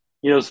then,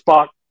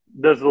 Spock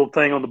does a little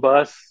thing on the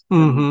bus.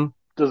 Mm-hmm.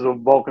 Does a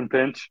Vulcan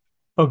pinch.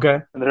 Okay.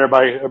 And then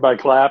everybody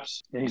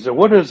claps. And he said,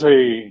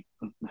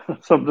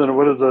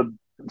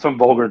 some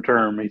vulgar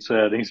term, he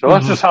said. He said,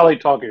 that's just how they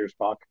talk here,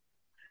 Spock.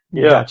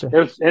 Yeah.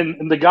 Gotcha.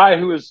 And the guy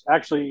who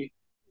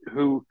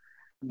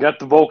got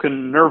the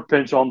Vulcan nerve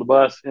pinch on the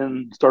bus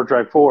in Star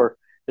Trek IV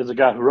is the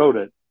guy who wrote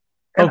it.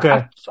 And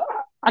okay.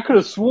 I could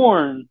have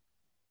swore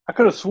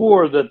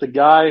that the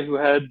guy who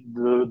had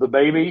the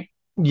baby.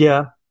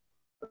 Yeah.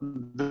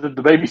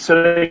 The baby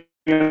sitting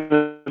in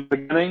the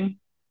beginning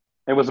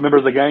and was a member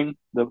of the gang.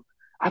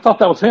 I thought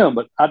that was him,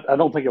 but I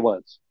don't think it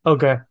was.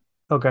 Okay.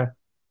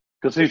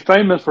 Because he's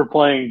famous for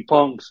playing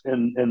punks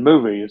in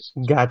movies.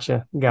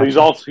 Gotcha. But he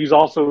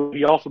also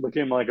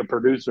became like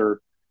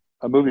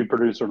a movie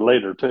producer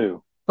later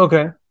too.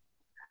 Okay.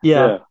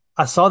 Yeah.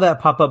 I saw that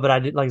pop up, but I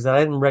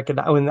didn't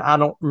recognize. I mean, I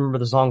don't remember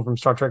the song from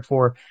Star Trek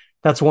IV.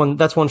 That's one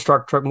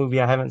Star Trek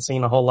movie I haven't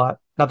seen a whole lot.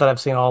 Not that I've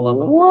seen all of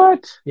them.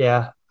 What?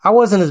 Yeah. I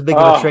wasn't as big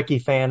of a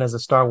Trekkie fan as a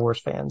Star Wars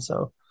fan,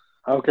 so.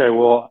 Okay,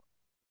 well,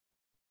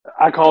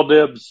 I call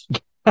dibs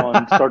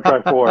on Star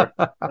Trek IV.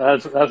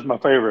 That's my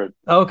favorite.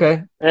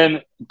 Okay.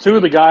 And two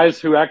of the guys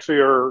who actually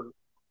are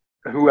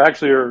there's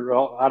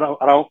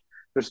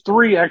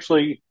three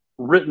actually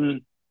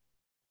wrote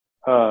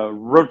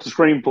the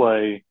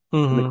screenplay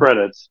in the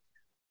credits.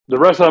 The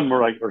rest of them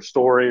are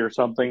story or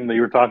something that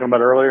you were talking about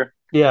earlier.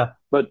 Yeah.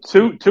 But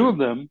two of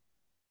them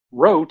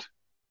wrote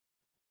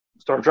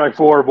Star Trek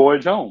IV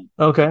Voyage Home.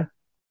 Okay.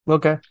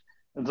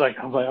 It's like,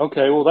 I was like,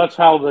 okay, well, that's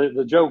how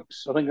the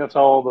jokes, I think that's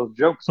how all the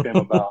jokes came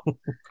about.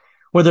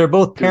 Well, they're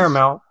both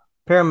Paramount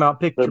movies.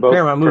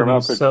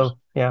 Pictures. So,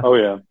 yeah. Oh,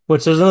 yeah.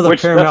 Which there's another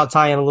Paramount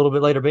tie-in a little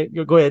bit later, but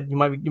go ahead. You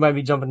might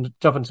be jumping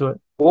to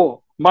it.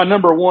 Well, my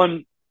number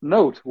one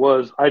note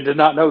was I did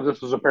not know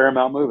this was a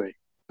Paramount movie.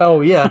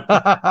 Oh,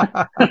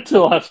 yeah.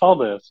 Until I saw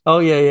this. Oh,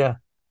 yeah.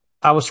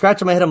 I was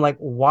scratching my head. I'm like,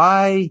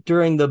 why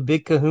during the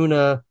Big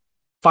Kahuna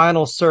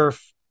final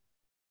surf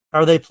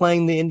are they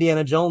playing the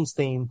Indiana Jones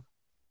theme?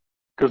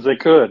 Because they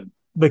could.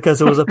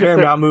 Because it was a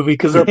Paramount movie,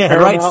 because they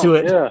had rights to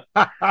it.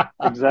 Yeah,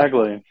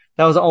 exactly.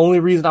 That was the only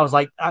reason I was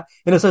like, and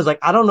it says like,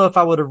 I don't know if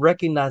I would have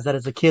recognized that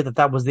as a kid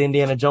that was the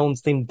Indiana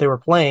Jones theme that they were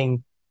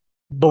playing.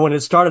 But when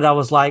it started, I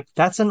was like,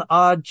 that's an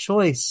odd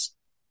choice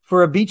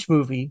for a beach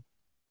movie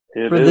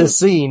this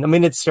scene. I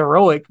mean, it's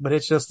heroic, but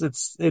it's just,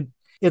 it's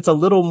a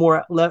little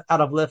more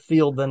out of left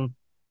field than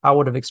I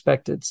would have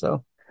expected.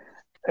 So.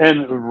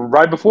 And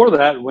right before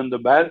that, when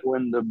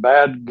the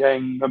bad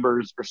gang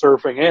members are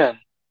surfing in,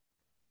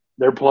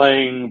 they're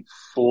playing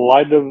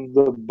Flight of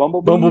the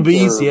Bumblebees.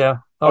 Bumblebees, yeah.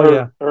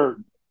 Or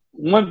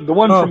the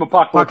one from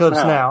Apocalypse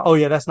Now. Oh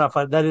yeah, that's not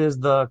Flight. That is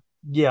I know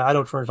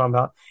what you're talking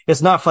about.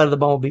 It's not Flight of the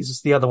Bumblebees.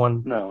 It's the other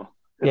one. No,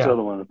 it's the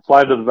other one.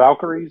 Flight of the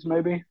Valkyries,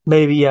 maybe.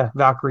 Maybe, yeah,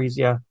 Valkyries.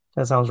 Yeah,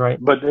 that sounds right.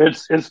 But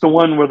it's the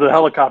one where the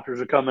helicopters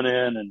are coming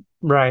in and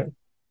right.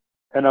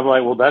 And I'm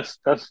like, well, that's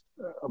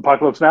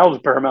Apocalypse Now is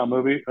a Paramount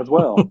movie as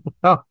well.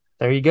 Oh,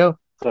 there you go.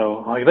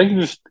 So like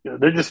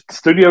they're just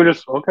studio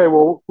okay.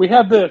 Well, we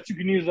have this. You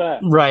can use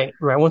that. Right.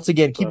 Once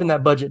again, keeping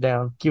that budget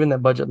down, keeping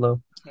that budget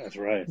low. That's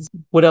right.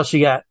 What else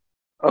you got?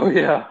 Oh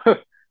yeah,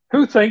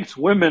 who thinks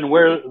women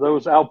wear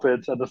those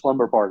outfits at the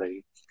slumber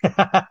party?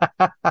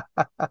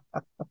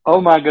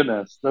 Oh my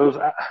goodness, those.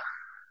 I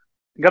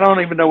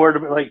don't even know where to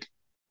be. Like,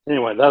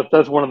 anyway,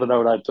 that's one of the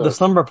notes I took. The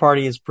slumber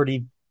party is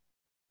pretty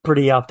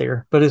out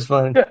there, but it's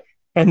fun. Yeah.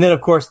 And then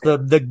of course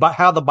the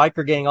how the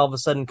biker gang all of a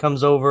sudden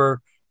comes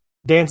over.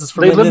 Dances for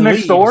they live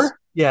next door.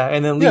 Yeah,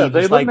 and then leaves. Yeah,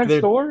 they live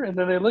next door and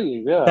then they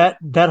leave. Yeah,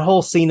 that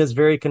whole scene is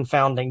very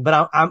confounding.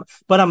 But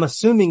I'm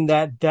assuming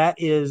that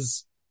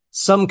is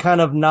some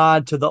kind of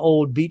nod to the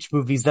old beach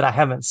movies that I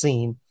haven't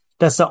seen.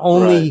 That's the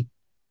only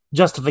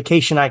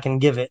justification I can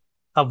give it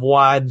of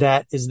why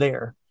that is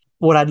there.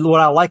 What I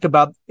like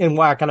about and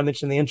why I kind of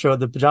mentioned the intro of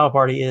the pajama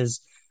party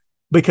is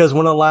because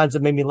one of the lines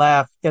that made me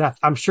laugh, and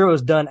I'm sure it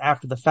was done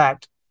after the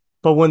fact,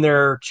 but when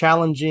they're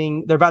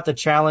about to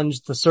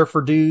challenge the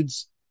surfer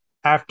dudes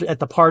at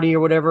the party or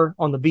whatever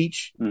on the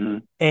beach. Mm-hmm.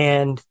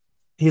 And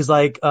he's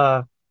like,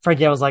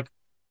 Frankie, I was like,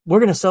 we're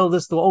going to sell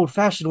this the old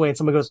fashioned way. And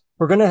somebody goes,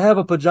 we're going to have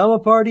a pajama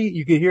party.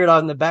 You could hear it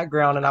out in the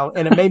background.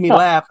 And it made me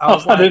laugh.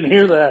 I didn't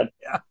hear that.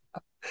 Yeah.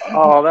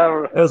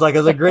 Oh, it was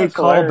a great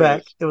callback.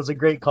 Hilarious. It was a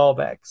great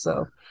callback.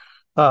 So,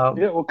 yeah,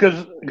 well,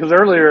 cause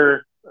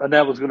earlier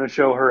Annette was going to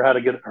show her how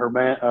to get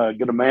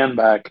a man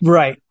back.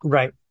 Right.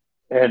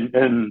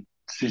 And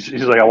she's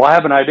like, well, I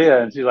have an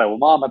idea. And she's like, well,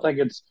 Mom, I think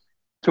it's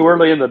too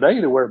early in the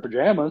day to wear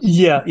pajamas.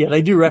 Yeah,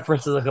 they do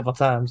references a couple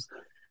times.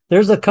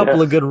 There's a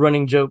couple of good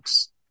running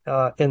jokes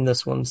in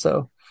this one.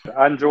 So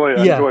I enjoy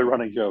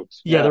running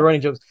jokes. Yeah, the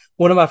running jokes.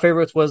 One of my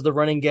favorites was the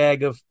running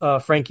gag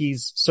of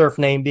Frankie's surf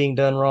name being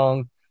done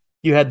wrong.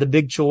 You had the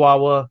big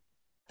Chihuahua,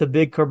 the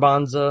big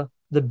Carbanza,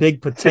 the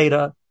big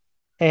Potato,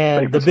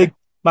 and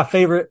my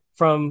favorite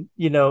from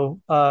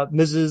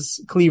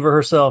Mrs. Cleaver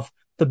herself,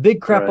 the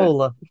big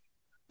Crapola.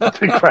 Right.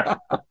 Big crap.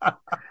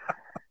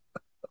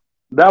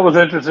 That was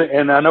interesting,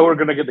 and I know we're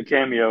going to get the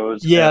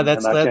cameos. Yeah,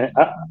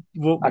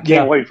 I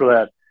can't wait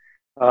for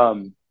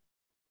that.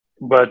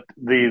 But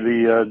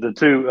the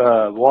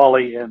two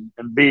Wally and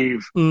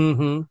Beeve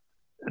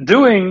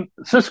doing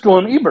Siskel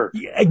and Ebert.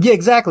 Yeah,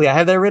 exactly. I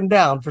have that written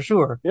down for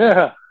sure.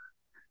 Yeah,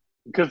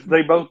 because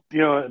they both they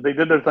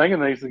did their thing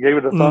and they gave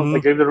it a thumb.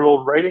 They gave it a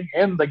little rating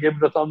and they gave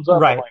it a thumbs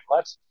up. Right. I'm like,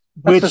 that's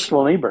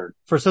Siskel and Ebert.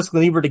 For Siskel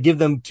and Ebert to give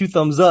them 2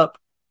 thumbs up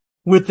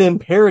with them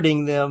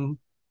parroting them,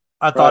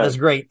 I thought is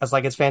great. I was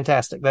like, it's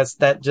fantastic.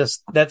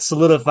 That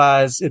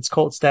solidifies its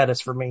cult status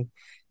for me.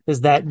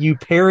 Is that you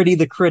parody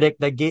the critic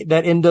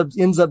that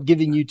ends up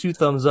giving you 2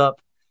 thumbs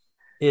up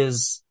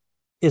is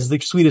the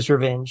sweetest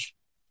revenge.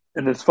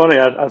 And it's funny.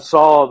 I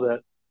saw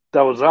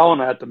that was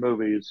on at the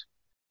movies,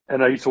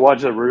 and I used to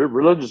watch it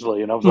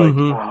religiously. And I was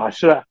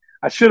like,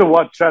 I should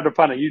have tried to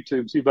find a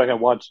YouTube, see if I can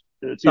watch.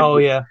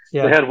 Yeah. They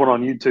had one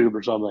on YouTube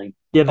or something.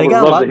 Yeah, they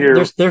got a lot.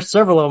 There's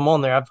several of them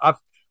on there.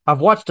 I've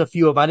watched a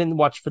few of them. I didn't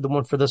watch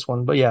for this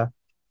one, but yeah,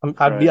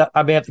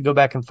 I may have to go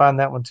back and find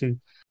that one too.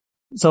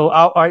 So,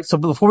 all right. So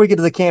before we get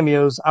to the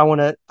cameos, I don't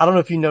know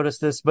if you noticed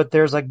this, but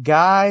there's a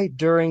guy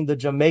during the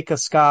Jamaica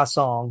ska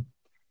song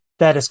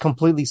that is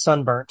completely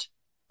sunburnt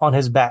on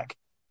his back.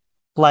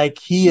 Like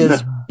he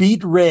is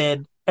beet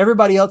red.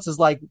 Everybody else is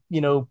like,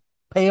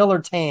 pale or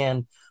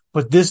tan,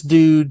 but this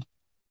dude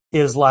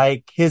is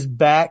like his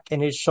back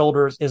and his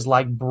shoulders is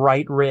like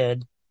bright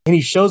red. And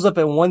he shows up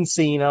in one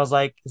scene. I was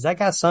like, is that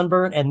guy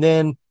sunburned? And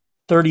then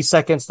 30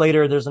 seconds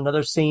later, there's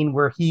another scene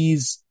where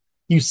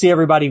you see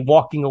everybody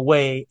walking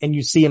away and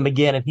you see him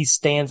again and he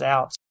stands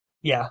out.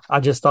 Yeah. I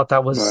just thought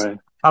that was, I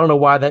don't know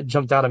why that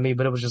jumped out at me,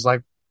 but it was just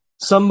like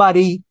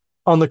somebody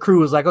on the crew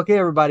was like, okay,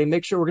 everybody,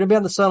 make sure we're going to be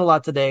on the sun a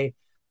lot today.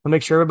 We'll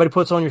make sure everybody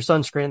puts on your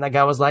sunscreen. That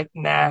guy was like,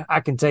 nah, I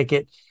can take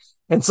it.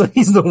 And so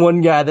he's the one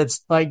guy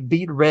that's like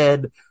beet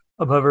red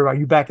above everybody. Are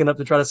you backing up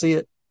to try to see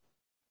it?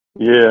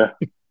 Yeah.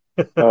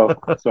 Oh,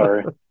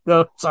 sorry.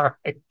 No, sorry.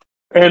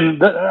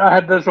 And I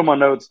had this on my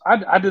notes.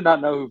 I did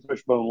not know who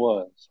Fishbone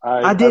was.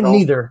 I didn't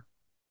either.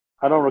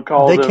 I don't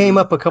recall. They came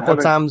up a couple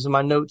of times in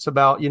my notes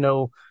about,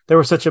 they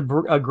were such a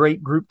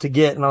great group to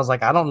get, and I was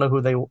like, I don't know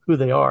who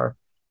they are.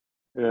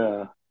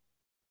 Yeah,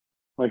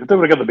 like if they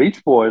would have got the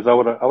Beach Boys, I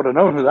would have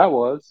known who that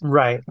was.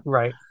 Right.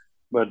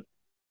 But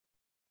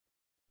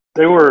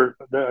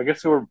I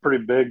guess they were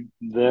pretty big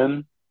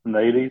then in the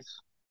 80s.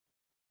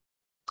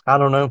 I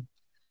don't know.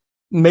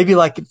 Maybe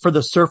like for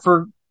the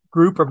Surfer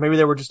group, or maybe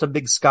they were just a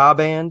big ska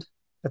band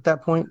at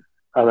that point.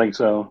 I think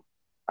so.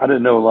 I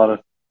didn't know a lot of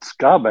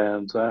ska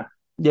bands.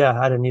 Yeah,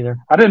 I didn't either.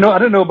 I didn't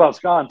know about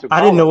ska until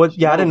college. I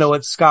didn't know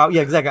what ska.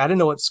 Yeah, exactly. I didn't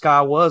know what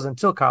ska was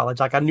until college.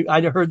 Like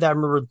I heard that. I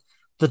remember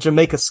the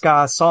Jamaica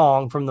ska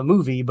song from the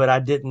movie, but I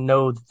didn't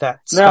know that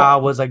ska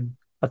was a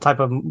type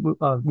of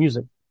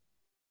music.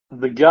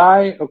 The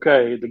guy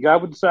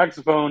with the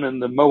saxophone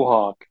and the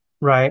mohawk.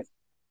 Right.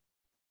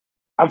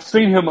 I've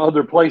seen him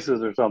other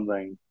places or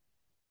something.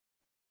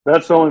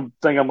 That's the only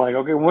thing I'm like,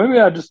 okay, well, maybe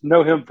I just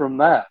know him from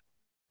that.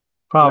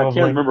 Probably. I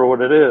can't remember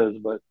what it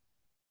is, but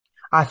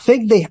I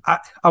think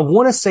I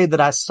want to say that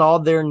I saw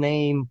their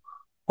name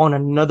on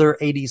another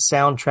 80s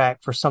soundtrack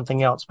for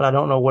something else, but I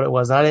don't know what it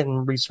was. I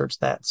didn't research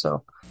that,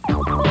 so.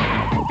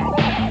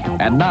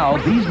 And now,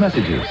 these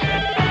messages.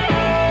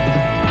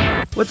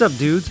 What's up,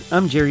 dudes?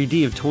 I'm Jerry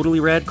D of Totally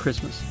Rad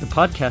Christmas, the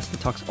podcast that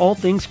talks all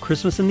things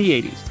Christmas in the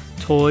 80s.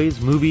 Toys,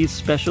 movies,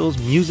 specials,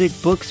 music,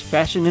 books,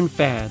 fashion, and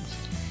fads.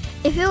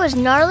 If it was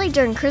gnarly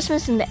during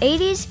Christmas in the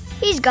 80s,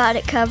 he's got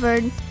it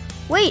covered.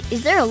 Wait,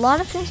 is there a lot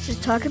of things to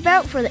talk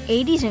about for the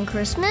 80s and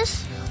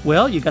Christmas?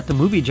 Well, you got the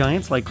movie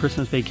giants like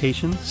Christmas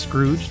Vacation,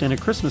 Scrooged, and A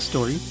Christmas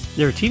Story.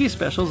 There are TV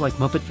specials like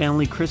Muppet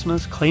Family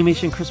Christmas,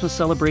 Claymation Christmas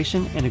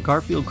Celebration, and a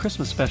Garfield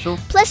Christmas special.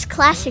 Plus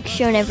classics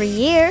shown every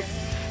year.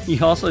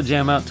 You also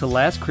jam out to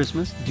Last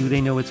Christmas, Do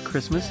They Know It's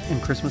Christmas,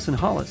 and Christmas in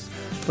Hollis.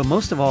 But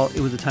most of all, it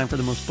was a time for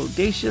the most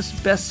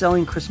bodacious,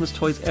 best-selling Christmas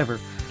toys ever,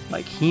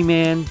 like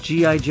He-Man,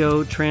 G.I.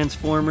 Joe,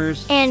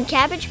 Transformers, and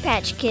Cabbage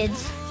Patch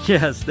Kids.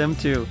 Yes, them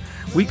too.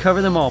 We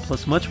cover them all,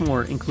 plus much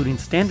more, including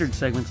standard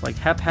segments like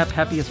Hap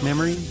Happiest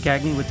Memory,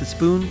 Gag Me with the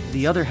Spoon,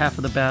 The Other Half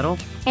of the Battle,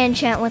 and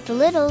Chant with the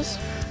Littles.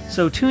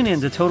 So tune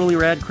in to Totally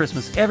Rad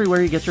Christmas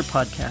everywhere you get your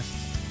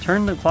podcasts.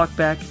 Turn the clock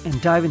back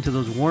and dive into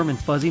those warm and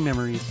fuzzy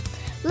memories.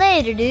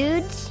 Later,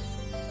 dudes.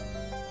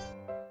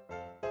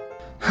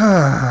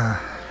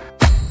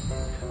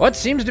 What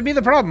seems to be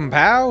the problem,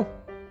 pal?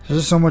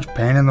 There's so much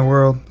pain in the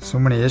world, so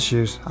many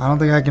issues. I don't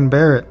think I can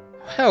bear it.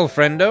 Well,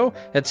 friendo,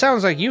 it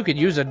sounds like you could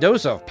use a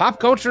dose of Pop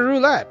Culture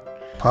Roulette.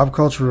 Pop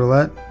Culture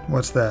Roulette?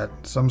 What's that?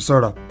 Some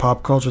sort of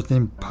pop culture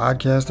themed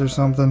podcast or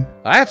something?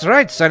 That's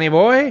right, sonny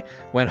boy.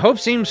 When hope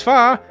seems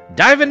far,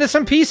 dive into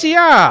some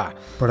PCR.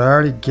 But I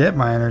already get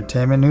my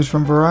entertainment news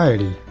from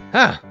Variety.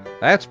 Huh,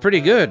 that's pretty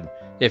good.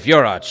 If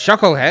you're a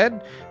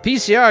chucklehead,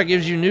 PCR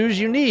gives you news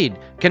you need,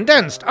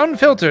 condensed,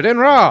 unfiltered, and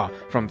raw,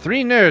 from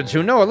three nerds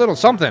who know a little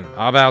something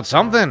about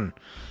something.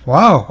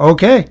 Wow,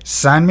 okay,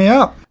 sign me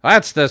up.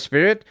 That's the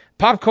spirit.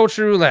 Pop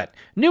Culture Roulette.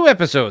 New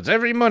episodes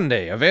every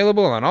Monday,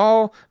 available on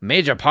all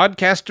major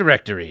podcast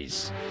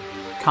directories.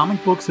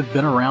 Comic books have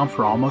been around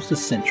for almost a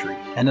century,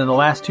 and in the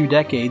last 2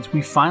 decades,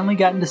 we've finally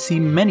gotten to see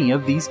many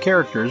of these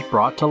characters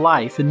brought to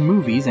life in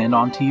movies and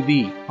on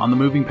TV. On the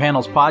Moving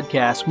Panels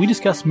podcast, we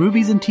discuss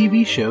movies and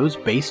TV shows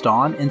based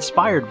on,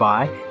 inspired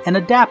by, and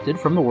adapted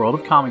from the world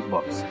of comic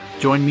books.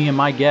 Join me and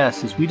my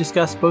guests as we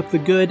discuss both the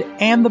good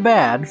and the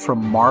bad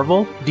from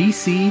Marvel,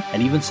 DC,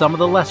 and even some of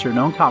the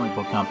lesser-known comic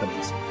book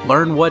companies.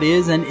 Learn what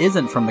is and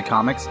isn't from the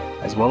comics,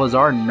 as well as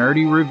our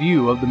nerdy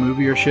review of the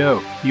movie or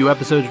show. New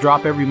episodes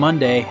drop every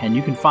Monday, and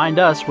you can find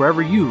us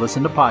wherever you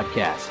listen to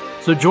podcasts.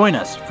 So join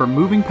us for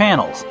Moving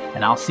Panels,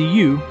 and I'll see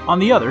you on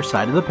the other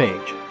side of the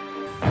page.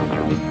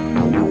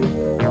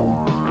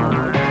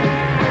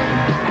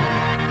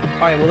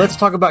 All right, well, let's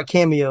talk about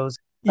cameos.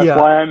 That's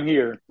why I'm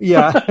here.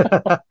 Yeah.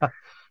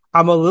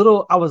 I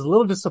was a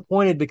little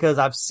disappointed because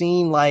I've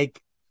seen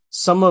like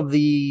some of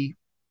the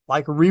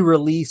like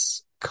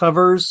re-release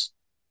covers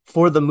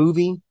for the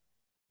movie,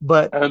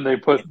 but and they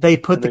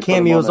put the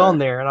cameos on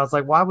there, and I was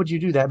like, why would you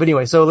do that? But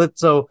anyway,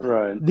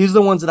 right. These are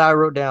the ones that I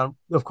wrote down.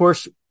 Of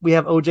course, we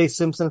have O.J.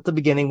 Simpson at the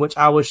beginning, which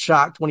I was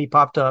shocked when he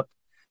popped up.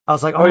 I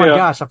was like, oh my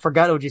gosh, I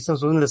forgot O.J.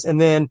 Simpson was in this. And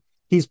then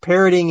he's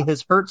parroting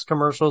his Hertz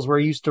commercials where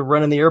he used to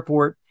run in the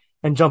airport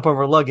and jump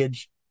over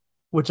luggage,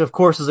 which of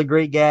course is a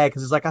great gag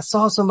because he's like, I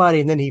saw somebody,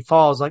 and then he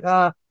falls like,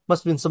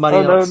 must have been somebody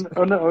else.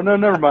 No,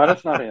 never mind.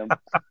 That's not him.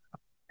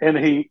 And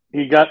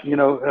he got,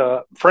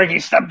 Frankie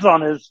steps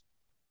on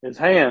his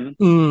hand.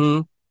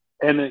 Mm-hmm.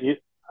 And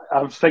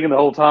I was thinking the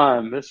whole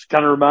time, this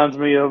kind of reminds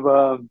me of,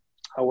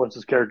 what's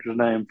his character's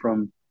name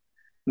from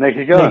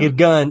Naked Gun? Naked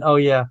Gun. Oh,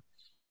 yeah.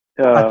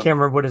 I can't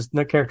remember what his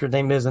character's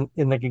name is in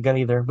Naked Gun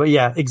either. But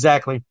yeah,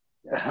 exactly.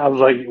 I was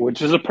like,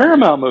 which is a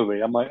Paramount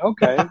movie. I'm like,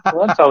 okay,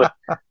 well, that's how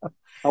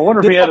I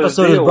wonder if he had a deal. This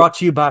episode is brought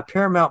to you by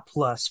Paramount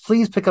Plus.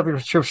 Please pick up your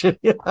subscription.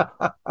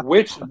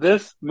 Which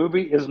this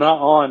movie is not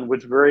on,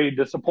 which very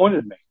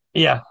disappointed me.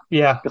 Yeah.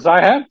 Because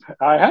I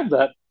have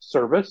that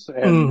service,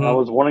 and I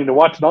was wanting to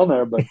watch it on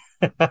there, but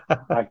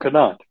I could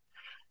not.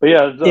 But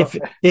yeah,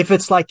 if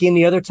it's like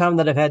any other time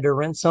that I've had to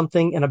rent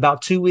something, in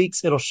about 2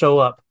 weeks it'll show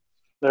up.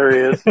 There he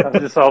is. I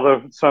just saw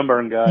the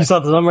sunburn guy. You saw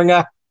the sunburn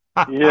guy?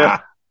 Yeah.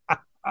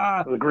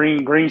 The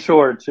green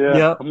shorts. Yeah.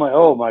 Yep. I'm like,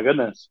 oh my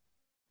goodness.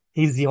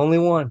 He's the only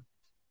one.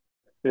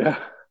 Yeah.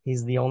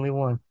 He's the only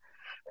one.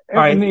 All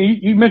right.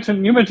 You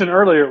mentioned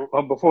earlier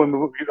before we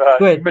move.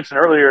 You mentioned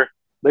earlier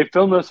they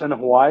filmed this in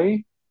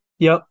Hawaii.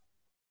 Yep.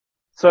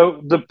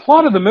 So the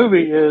plot of the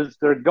movie is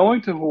they're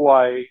going to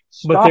Hawaii,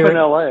 stop in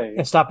L.A.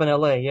 And stop in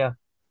L.A., yeah.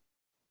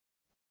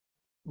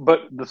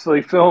 But so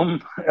they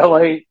film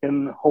L.A.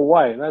 in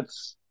Hawaii.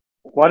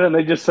 Why didn't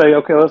they just say,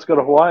 okay, let's go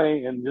to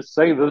Hawaii and just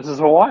say this is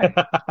Hawaii?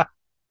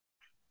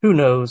 Who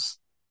knows?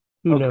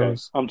 Who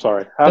knows? I'm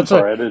sorry. I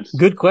did.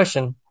 Good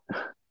question.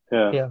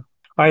 Yeah. All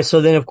right.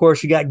 So then, of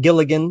course, you got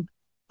Gilligan,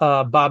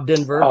 Bob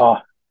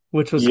Denver,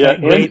 which was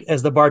great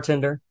as the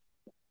bartender.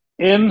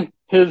 In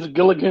his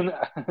Gilligan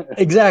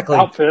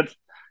outfit.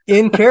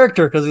 In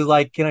character, because he's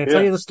like, can I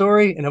tell you the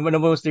story? And nobody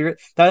wants to hear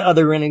it. That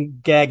other running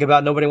gag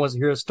about nobody wants to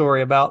hear a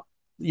story about,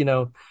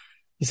 you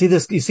see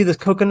this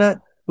coconut?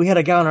 We had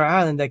a guy on our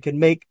island that could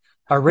make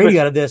a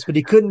radio out of this, but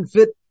he couldn't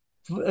fix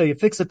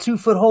a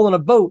 2-foot hole in a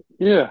boat.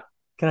 Yeah.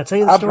 Can I tell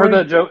you the story? I've heard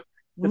that joke.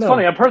 It's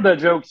funny. I've heard that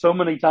joke so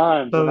many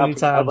times.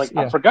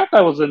 I forgot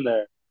that was in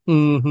there.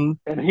 Mm-hmm.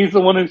 And he's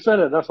the one who said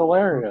it. That's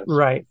hilarious.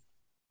 Right.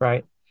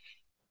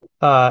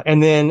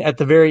 And then at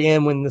the very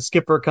end, when the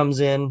skipper comes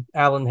in,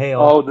 Alan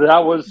Hale. Oh,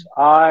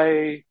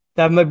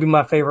 that might be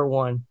my favorite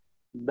one.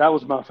 That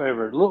was my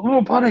favorite.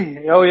 Little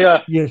buddy. Oh,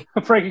 yeah.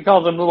 Frankie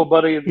calls him little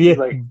buddy. And he's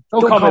like,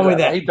 don't call me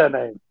that. I hate that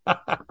name.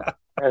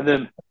 And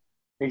then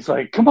he's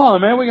like, come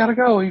on, man, we got to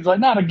go. He's like,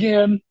 not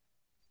again.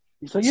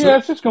 He's like,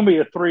 it's just going to be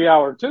a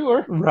 3-hour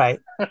tour. Right.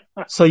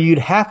 So you'd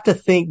have to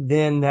think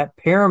then that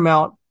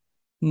Paramount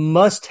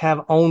must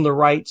have owned the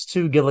rights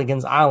to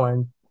Gilligan's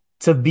Island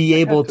to be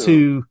able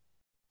to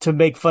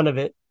make fun of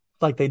it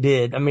like they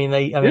did.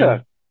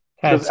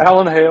 Because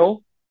Alan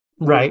Hale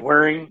was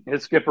wearing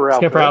his skipper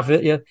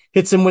outfit.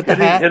 Hits him with the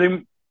hat. Hit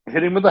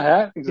him with the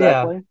hat.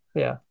 Exactly.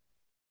 Yeah.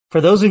 For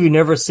those of you who've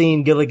never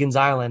seen Gilligan's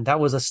Island, that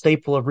was a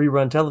staple of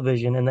rerun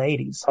television in the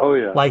 80s. Oh,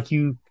 yeah.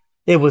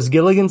 It was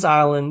Gilligan's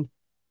Island,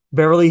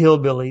 Beverly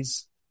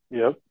Hillbillies.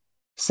 Yep.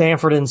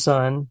 Sanford and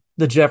Son,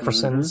 The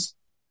Jeffersons.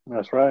 Mm-hmm.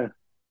 That's right.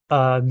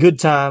 Good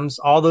Times,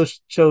 all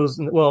those shows.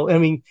 Well,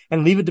 and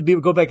Leave It to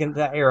Beaver, go back into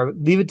that era.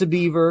 Leave It to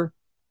Beaver.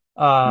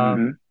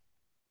 The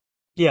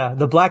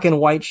black and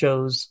white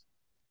shows.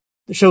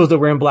 The shows that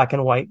were in black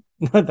and white.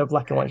 The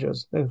black and white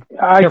shows.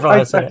 I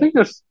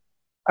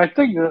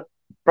think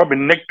probably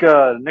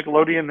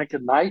Nickelodeon, Nick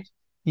at Night.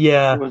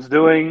 Yeah.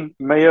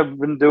 May have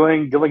been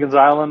doing Gilligan's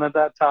Island at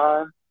that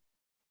time.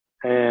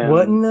 And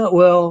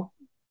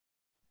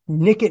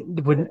Nick,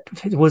 that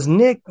was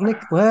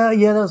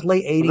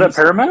late 80s. Was that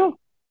Paramount?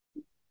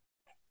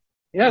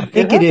 Yeah, I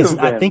think it is.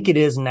 I think it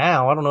is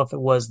now. I don't know if it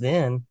was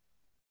then.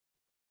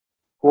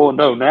 Well,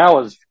 no, now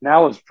is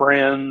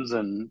Friends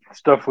and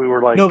stuff we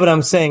were like. No, but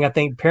I'm saying I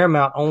think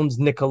Paramount owns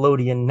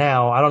Nickelodeon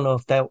now. I don't know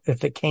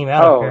if it came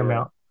out of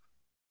Paramount. Yeah.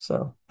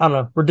 So I don't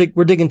know.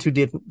 We're digging too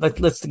deep.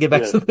 Let's get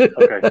back to this.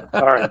 Okay.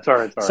 All right.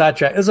 Sorry.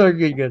 Sidetrack. It's all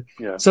good.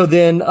 Yeah. So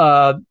then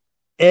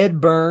Ed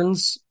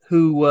Burns,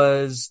 who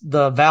was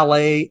the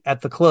valet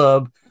at the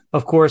club,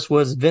 of course,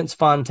 was Vince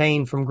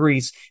Fontaine from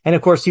Grease, and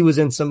of course he was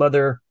in some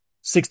other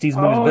 60s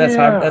movies.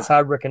 But that's how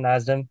I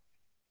recognized him.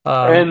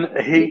 I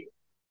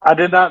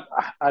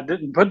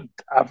didn't put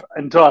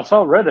until I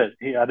saw Reddit.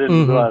 I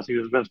didn't realize he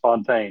was Vince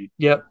Fontaine.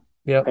 Yep.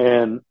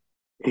 And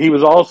he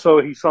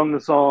sung the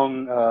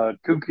song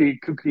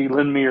 "Kooky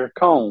Lend Me Your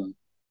Comb."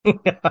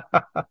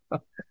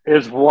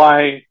 Is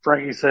why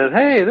Frankie said,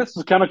 "Hey, this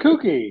is kind of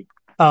kooky."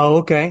 Oh,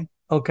 okay.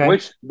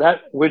 Which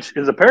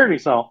is a parody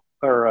song,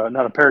 or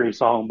not a parody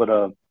song, but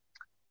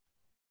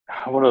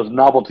one of those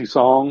novelty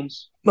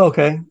songs.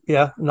 Okay,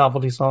 yeah,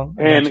 novelty song.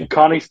 And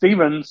Connie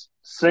Stevens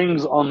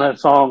sings on that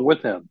song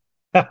with him.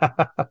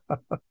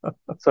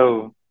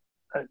 So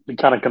we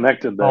kind of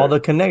connected there. All the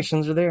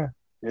connections are there.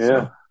 Yeah.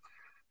 So.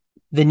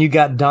 Then you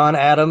got Don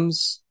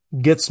Adams,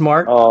 Get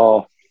Smart.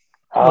 Oh,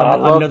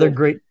 another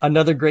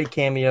great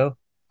cameo.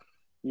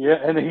 Yeah,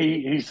 and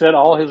he said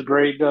all his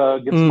great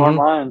Get Smart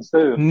lines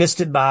too.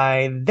 Missed it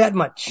by that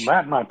much.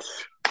 That much.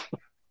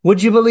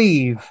 Would you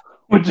believe?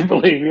 Would you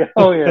believe? Yeah.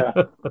 Oh yeah.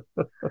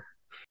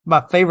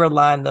 My favorite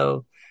line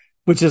though,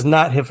 which is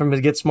not him from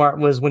his Get Smart,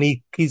 was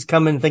when he's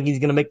coming thinking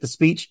he's going to make the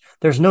speech.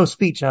 There's no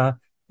speech, huh?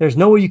 There's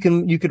no way you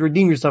could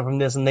redeem yourself from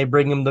this. And they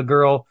bring him the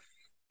girl,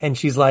 and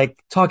she's like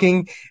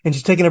talking, and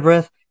she's taking a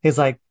breath. He's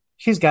like,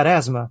 she's got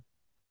asthma.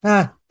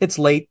 It's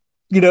late.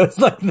 It's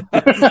like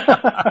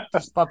that. I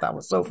just thought that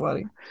was so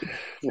funny.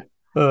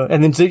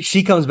 And then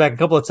she comes back a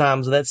couple of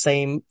times with that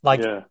same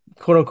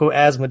quote unquote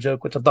asthma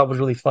joke, which I thought was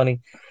really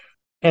funny.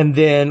 And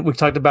then we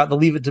talked about the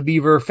Leave It to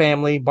Beaver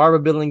family, Barbara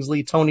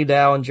Billingsley, Tony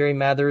Dow, and Jerry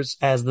Mathers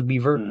as the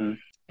Beaver. Mm-hmm.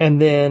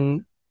 And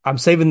then I'm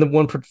saving the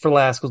one for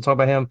last. We'll talk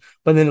about him.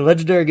 But then the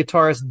legendary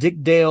guitarist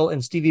Dick Dale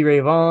and Stevie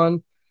Ray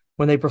Vaughan,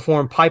 when they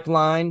perform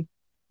Pipeline,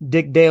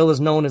 Dick Dale is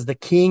known as the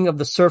king of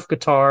the surf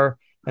guitar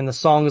and the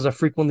song is a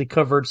frequently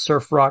covered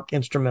surf rock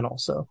instrumental.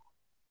 So,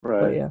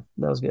 Right. but yeah,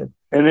 that was good.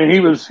 And then he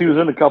was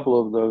in a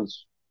couple of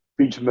those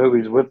beach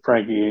movies with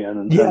Frankie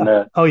and Yeah.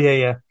 Annette. Oh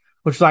yeah.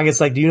 Which song?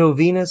 It's like, do you know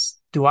Venus?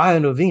 Do I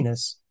know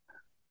Venus?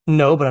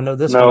 No, but I know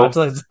this No, one.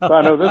 but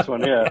I know this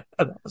one. Yeah,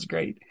 that was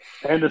great.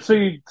 And to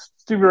see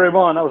Stevie Ray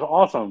Vaughan, that was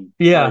awesome.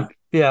 Yeah,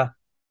 yeah.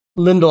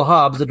 Lyndall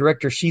Hobbs, the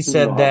director, she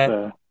said that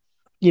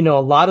a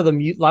lot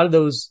of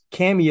those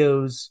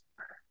cameos,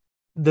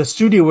 the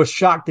studio was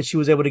shocked that she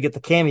was able to get the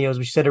cameos,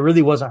 but she said it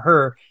really wasn't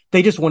her.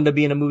 They just wanted to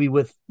be in a movie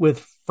with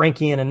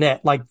Frankie and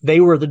Annette. Like,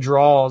 they were the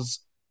draws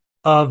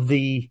of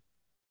the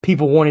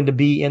people wanting to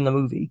be in the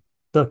movie,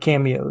 the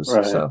cameos.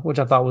 Right. So, which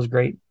I thought was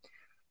great.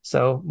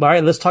 So, all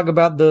right, let's talk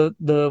about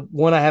the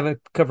one I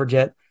haven't covered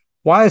yet.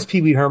 Why is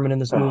Pee Wee Herman in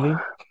this movie?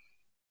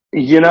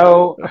 You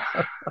know,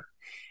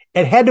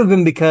 it had to have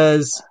been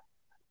because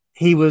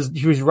he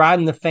was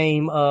riding the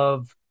fame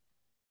of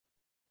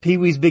Pee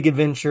Wee's Big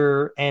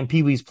Adventure and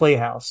Pee Wee's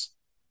Playhouse.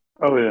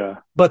 Oh yeah.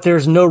 But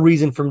there's no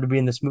reason for him to be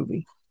in this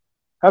movie.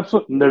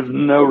 Absolutely, there's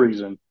no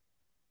reason.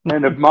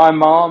 And if my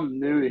mom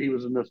knew he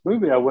was in this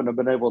movie, I wouldn't have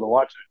been able to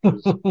watch it.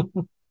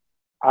 'Cause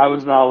I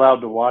was not allowed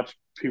to watch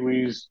Pee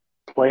Wee's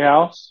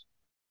Playhouse.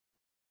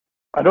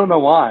 I don't know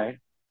why.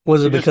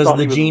 Was it because of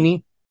the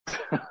genie?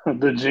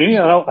 The genie?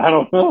 I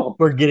don't know.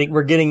 We're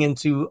getting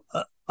into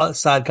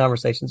side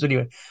conversations.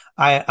 Anyway,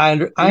 I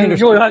understand.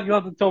 You'll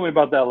have to tell me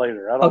about that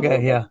later. I don't know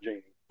about the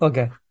genie.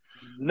 Okay.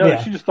 No,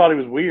 yeah. She just thought he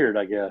was weird,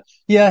 I guess.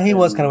 Yeah, he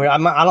was kind of weird.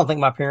 I don't think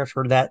my parents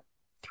were that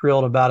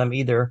thrilled about him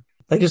either.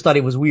 They just thought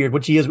he was weird,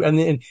 which he is.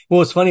 And what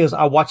was funny was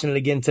I was watching it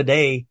again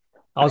today.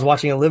 I was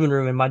watching a living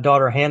room, and my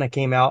daughter Hannah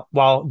came out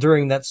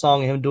during that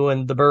song, him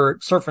doing the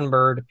surfing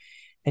bird.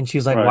 And she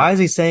was like, Why is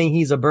he saying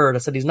he's a bird? I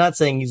said, he's not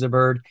saying he's a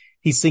bird.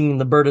 He's singing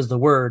the bird is the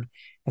word.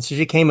 And so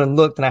she came and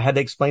looked, and I had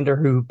to explain to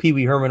her who Pee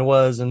Wee Herman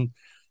was and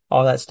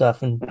all that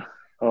stuff. And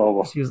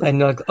she was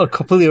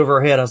completely over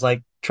her head. I was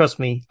like, trust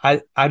me, I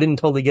didn't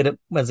totally get it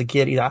as a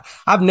kid either.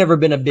 I've never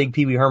been a big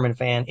Pee Wee Herman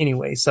fan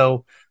anyway.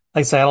 So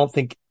like I say, I don't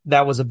think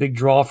that was a big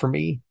draw for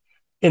me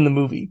in the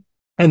movie.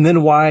 And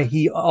then why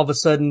he all of a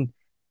sudden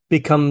he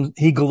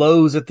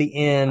glows at the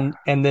end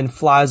and then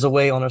flies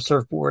away on a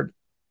surfboard.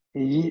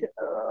 Yeah,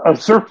 a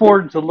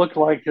surfboard to look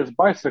like his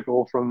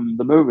bicycle from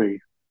the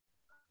movie.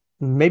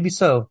 Maybe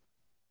so.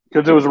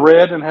 Because it was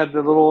red and had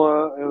the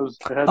little,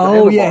 it had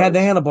it had the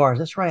handlebars.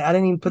 That's right. I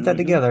didn't even put that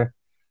together.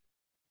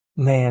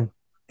 Man.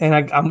 And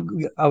I'm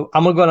going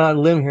to go on a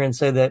limb here and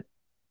say that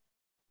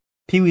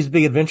Pee Wee's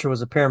Big Adventure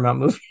was a Paramount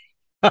movie.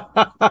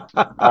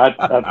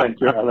 I think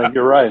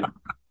you're right.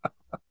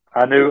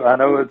 I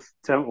know it's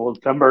Tim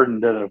Burton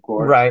did it, of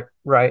course.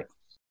 Right.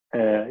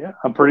 Yeah,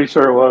 I'm pretty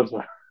sure it was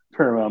a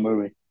Paramount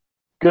movie.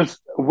 Because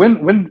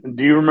when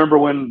do you remember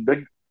when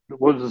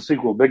what was the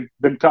sequel?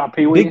 Big Top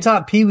Pee Wee? Big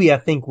Top Pee Wee, I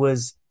think,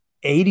 was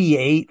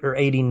 88 or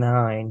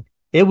 89.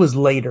 It was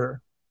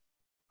later.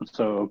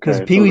 So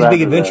because Pee Wee's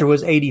Big Adventure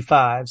was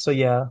 85. So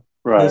yeah,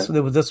 right.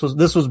 This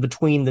was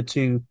between the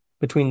two,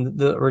 between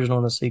the original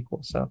and the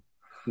sequel. So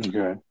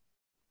okay.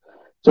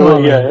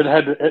 So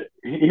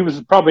he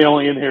was probably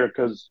only in here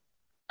because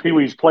Pee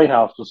Wee's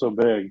Playhouse was so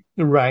big.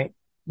 Right.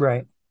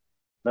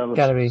 That was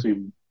gotta be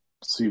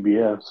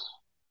CBS.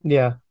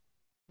 Yeah.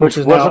 Which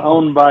is now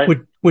owned by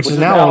which is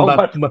now owned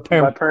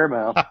by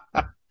Paramount.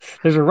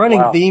 There's a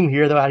running theme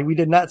here that we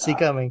did not see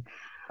coming.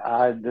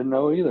 I didn't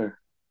know either.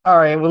 All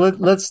right, well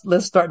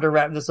let's start to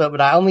wrap this up.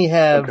 But I only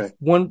have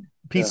one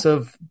piece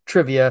of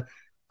trivia,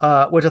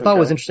 which I thought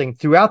was interesting.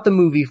 Throughout the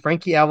movie,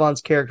 Frankie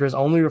Avalon's character is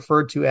only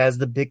referred to as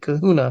the Big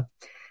Kahuna,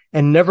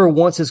 and never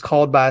once is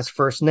called by his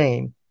first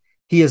name.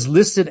 He is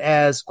listed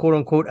as "quote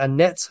unquote"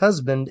 Annette's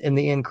husband in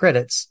the end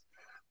credits.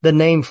 The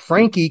name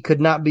Frankie could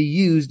not be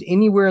used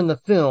anywhere in the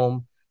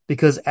film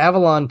because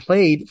Avalon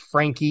played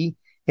Frankie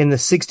in the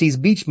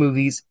 60s beach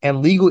movies,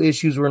 and legal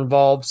issues were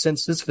involved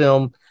since this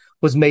film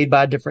was made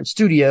by a different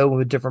studio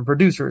with different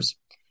producers.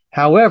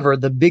 However,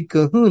 the Big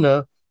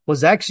Kahuna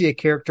was actually a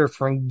character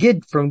from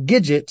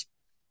Gidget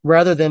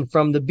rather than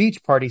from the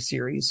Beach Party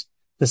series.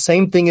 The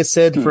same thing is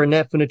said for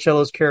Annette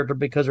Funicello's character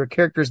because her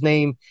character's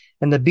name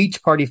in the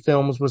Beach Party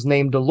films was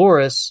named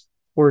Dolores,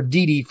 or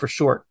Dee Dee for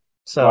short.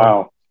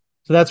 So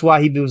that's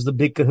why he was the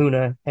Big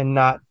Kahuna and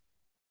not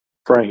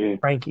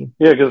Frankie.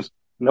 Yeah, because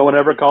no one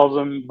ever calls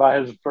him by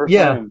his first name.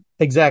 Yeah,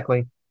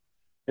 exactly.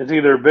 It's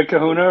either Big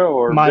Kahuna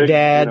or my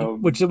dad,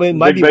 which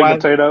might be why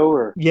potato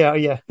or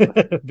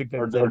Big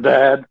or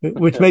dad,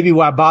 which may be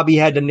why Bobby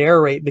had to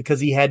narrate, because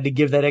he had to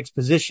give that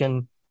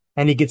exposition,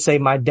 and he could say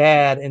my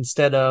dad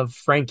instead of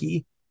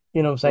Frankie.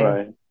 You know what I'm saying?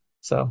 Right.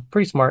 So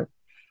pretty smart.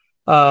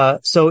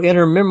 So in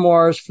her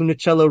memoirs,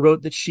 Funicello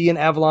wrote that she and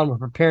Avalon were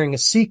preparing a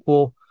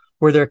sequel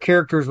where their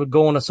characters would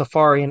go on a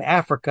safari in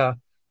Africa,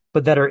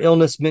 but that her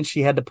illness meant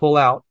she had to pull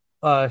out.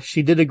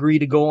 She did agree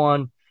to go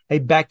on a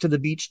Back to the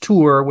Beach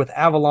tour with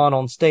Avalon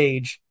on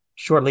stage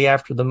shortly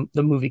after the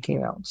movie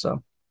came out.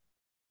 So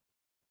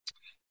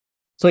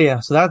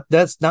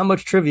that's not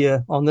much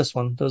trivia on this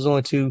one. Those are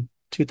only two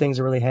things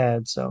I really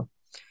had. So,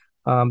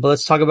 but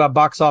let's talk about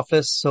box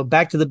office. So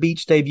Back to the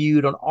Beach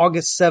debuted on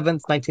August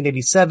 7th,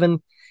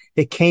 1987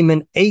 It came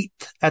in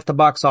 8th at the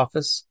box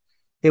office.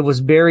 It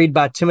was buried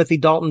by Timothy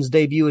Dalton's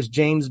debut as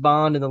James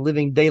Bond in The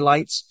Living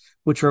Daylights,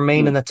 which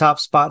remained in the top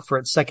spot for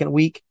its second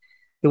week.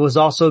 It was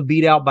also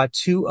beat out by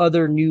 2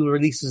 other new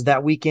releases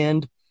that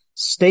weekend.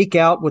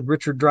 Stakeout with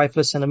Richard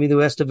Dreyfuss and Emilio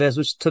Estevez,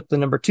 which took the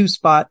number 2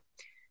 spot,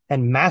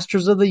 and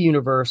Masters of the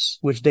Universe,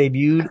 which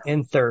debuted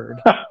in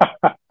 3rd.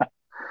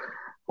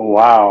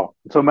 Wow.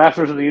 So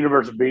Masters of the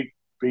Universe beat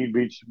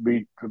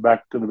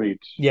Back to the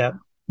Beach. Yeah.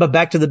 But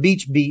Back to the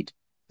Beach beat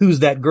Who's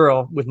That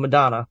Girl with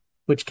Madonna,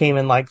 which came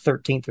in like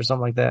 13th or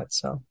something like that.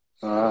 So,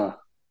 but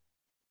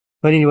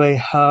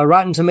anyway,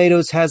 Rotten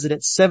Tomatoes has it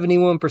at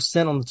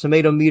 71% on the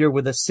tomato meter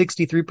with a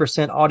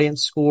 63%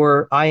 audience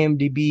score.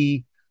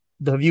 IMDb,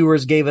 the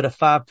viewers gave it a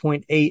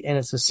 5.8 and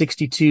it's a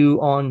 62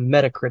 on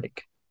Metacritic.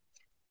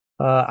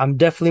 I'm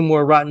definitely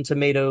more Rotten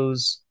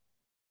Tomatoes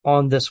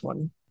on this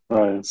one.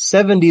 Right.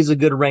 70 is a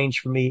good range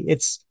for me.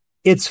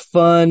 It's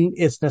fun.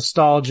 It's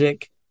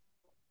nostalgic.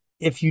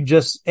 And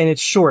it's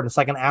short. It's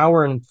like an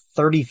hour and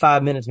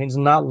 35 minutes. I mean, it's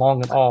not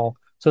long at all.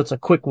 So it's a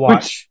quick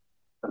watch.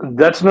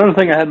 That's another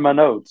thing I had in my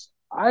notes.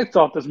 I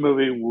thought this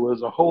movie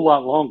was a whole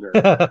lot longer.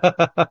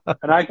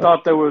 And I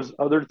thought there was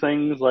other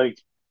things like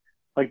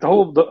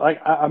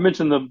I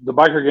mentioned the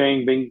biker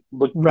gang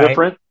looked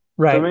different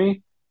to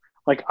me.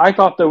 Like I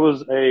thought there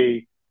was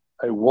a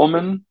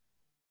woman.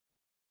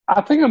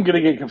 I think I'm going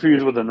to get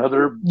confused with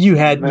another. You're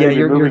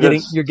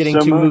getting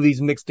 2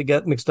 movies mixed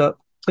up.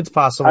 It's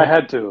possible. I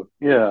had to.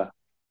 Yeah,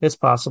 it's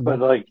possible. But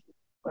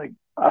like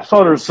I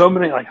thought there were so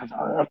many. I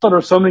thought there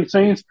were so many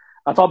scenes.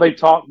 I thought they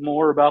talked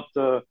more about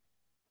the.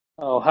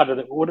 Oh,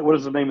 what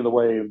is the name of the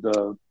wave?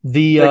 Hold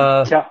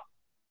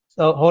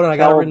on, I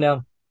got it written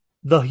down.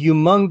 The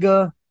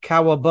Humunga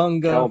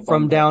Cowabunga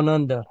from Down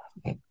Under.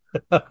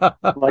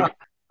 Like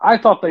I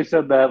thought they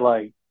said that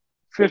like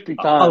 50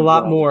 times. A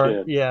lot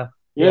more. Yeah.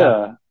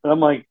 And I'm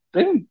like,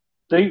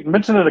 they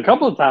mentioned it a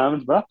couple of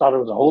times, but I thought it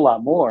was a whole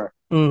lot more.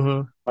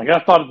 Mm-hmm. Like I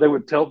thought they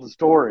would tell the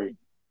story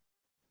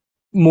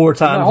more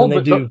times than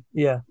they do.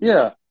 Yeah.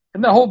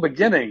 And the whole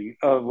beginning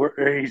of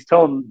where he's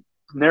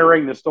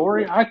narrating the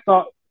story, I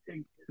thought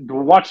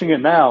watching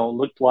it now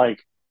looked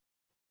like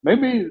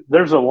maybe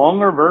there's a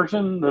longer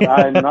version that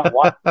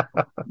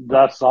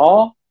I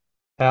saw.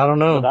 I don't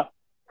know.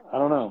 I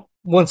don't know.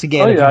 Once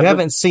again, if you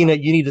haven't seen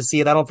it, you need to see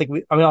it. I don't think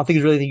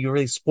there's really anything you're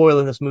really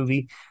spoiling this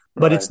movie,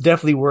 but it's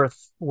definitely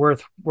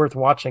worth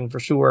watching for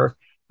sure.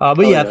 I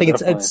think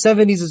it's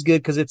 70s is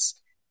good because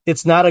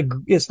it's not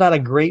a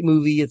great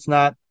movie. It's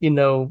not,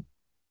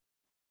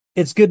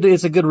 it's good.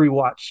 It's a good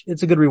rewatch.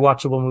 It's a good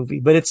rewatchable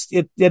movie, but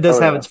it does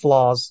have its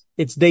flaws.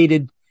 It's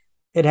dated.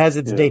 It has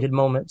its dated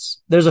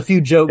moments. There's a few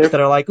jokes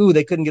that are like, ooh,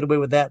 they couldn't get away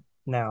with that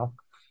now.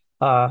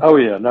 But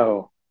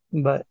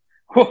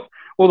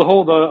well, the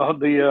whole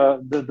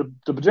the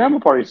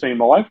pajama party scene.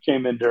 My wife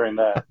came in during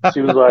that.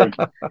 She was like,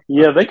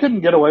 "Yeah, they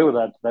couldn't get away with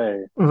that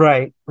today."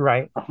 Right.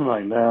 I'm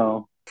like,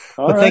 no.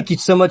 But thank you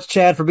so much,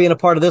 Chad, for being a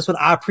part of this one.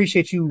 I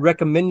appreciate you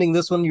recommending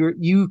this one.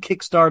 You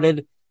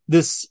kickstarted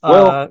this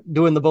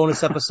doing the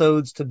bonus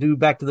episodes to do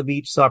Back to the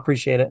Beach, so I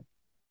appreciate it.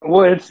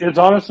 Well, it's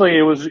honestly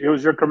it was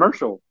your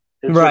commercial.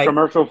 It's a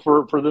commercial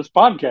for this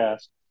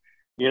podcast.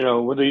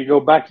 Whether you go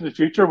Back to the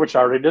Future, which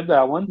I already did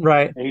that one.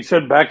 Right. And he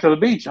said Back to the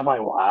Beach. I'm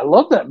like, well, I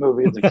love that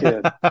movie as a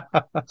kid.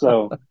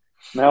 So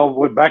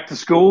now Back to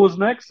School is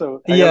next.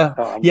 So kidding.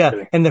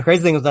 And the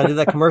crazy thing was, I did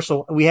that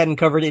commercial. We hadn't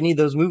covered any of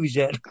those movies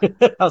yet.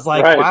 I was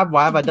like,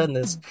 why have I done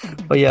this?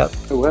 But yeah.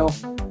 Well,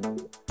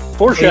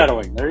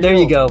 foreshadowing. There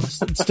you go.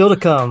 Still to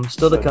come.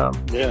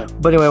 Yeah.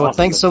 But anyway, well,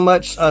 thanks so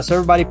much. So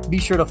everybody, be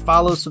sure to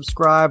follow,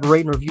 subscribe,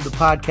 rate, and review the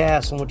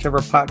podcast on whichever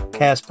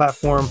podcast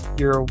platform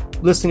you're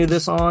listening to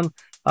this on.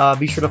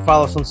 Be sure to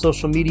follow us on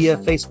social media,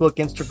 Facebook,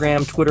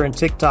 Instagram, Twitter, and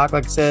TikTok.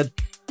 Like I said,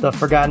 the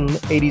Forgotten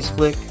 80s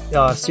Flick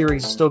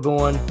series is still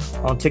going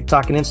on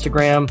TikTok and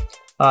Instagram.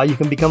 You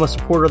can become a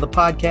supporter of the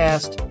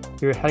podcast.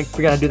 I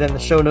forgot how to do that in the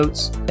show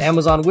notes. The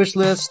Amazon wish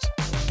list,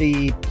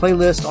 the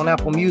playlist on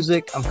Apple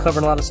Music. I'm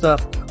covering a lot of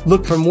stuff.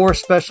 Look for more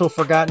special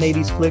Forgotten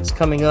 80s Flicks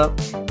coming up.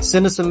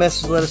 Send us a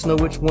message. Let us know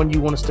which one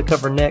you want us to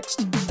cover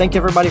next. Thank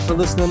you, everybody, for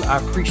listening. I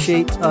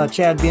appreciate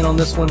Chad being on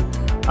this one.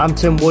 I'm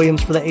Tim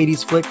Williams for the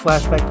 80s Flick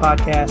Flashback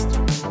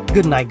Podcast.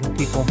 Good night, good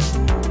people.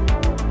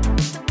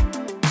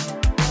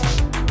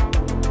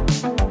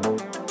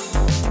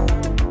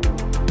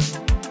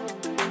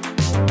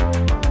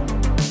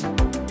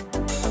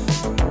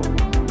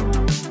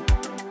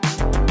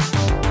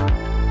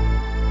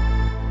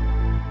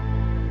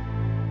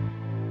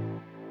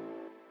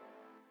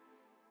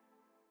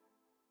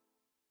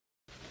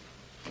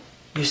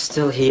 You're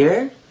still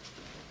here?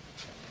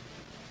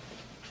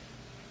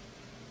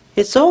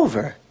 It's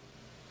over.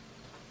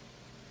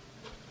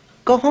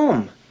 Go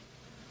home.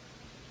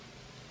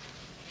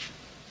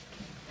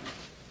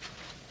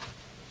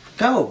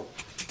 Go.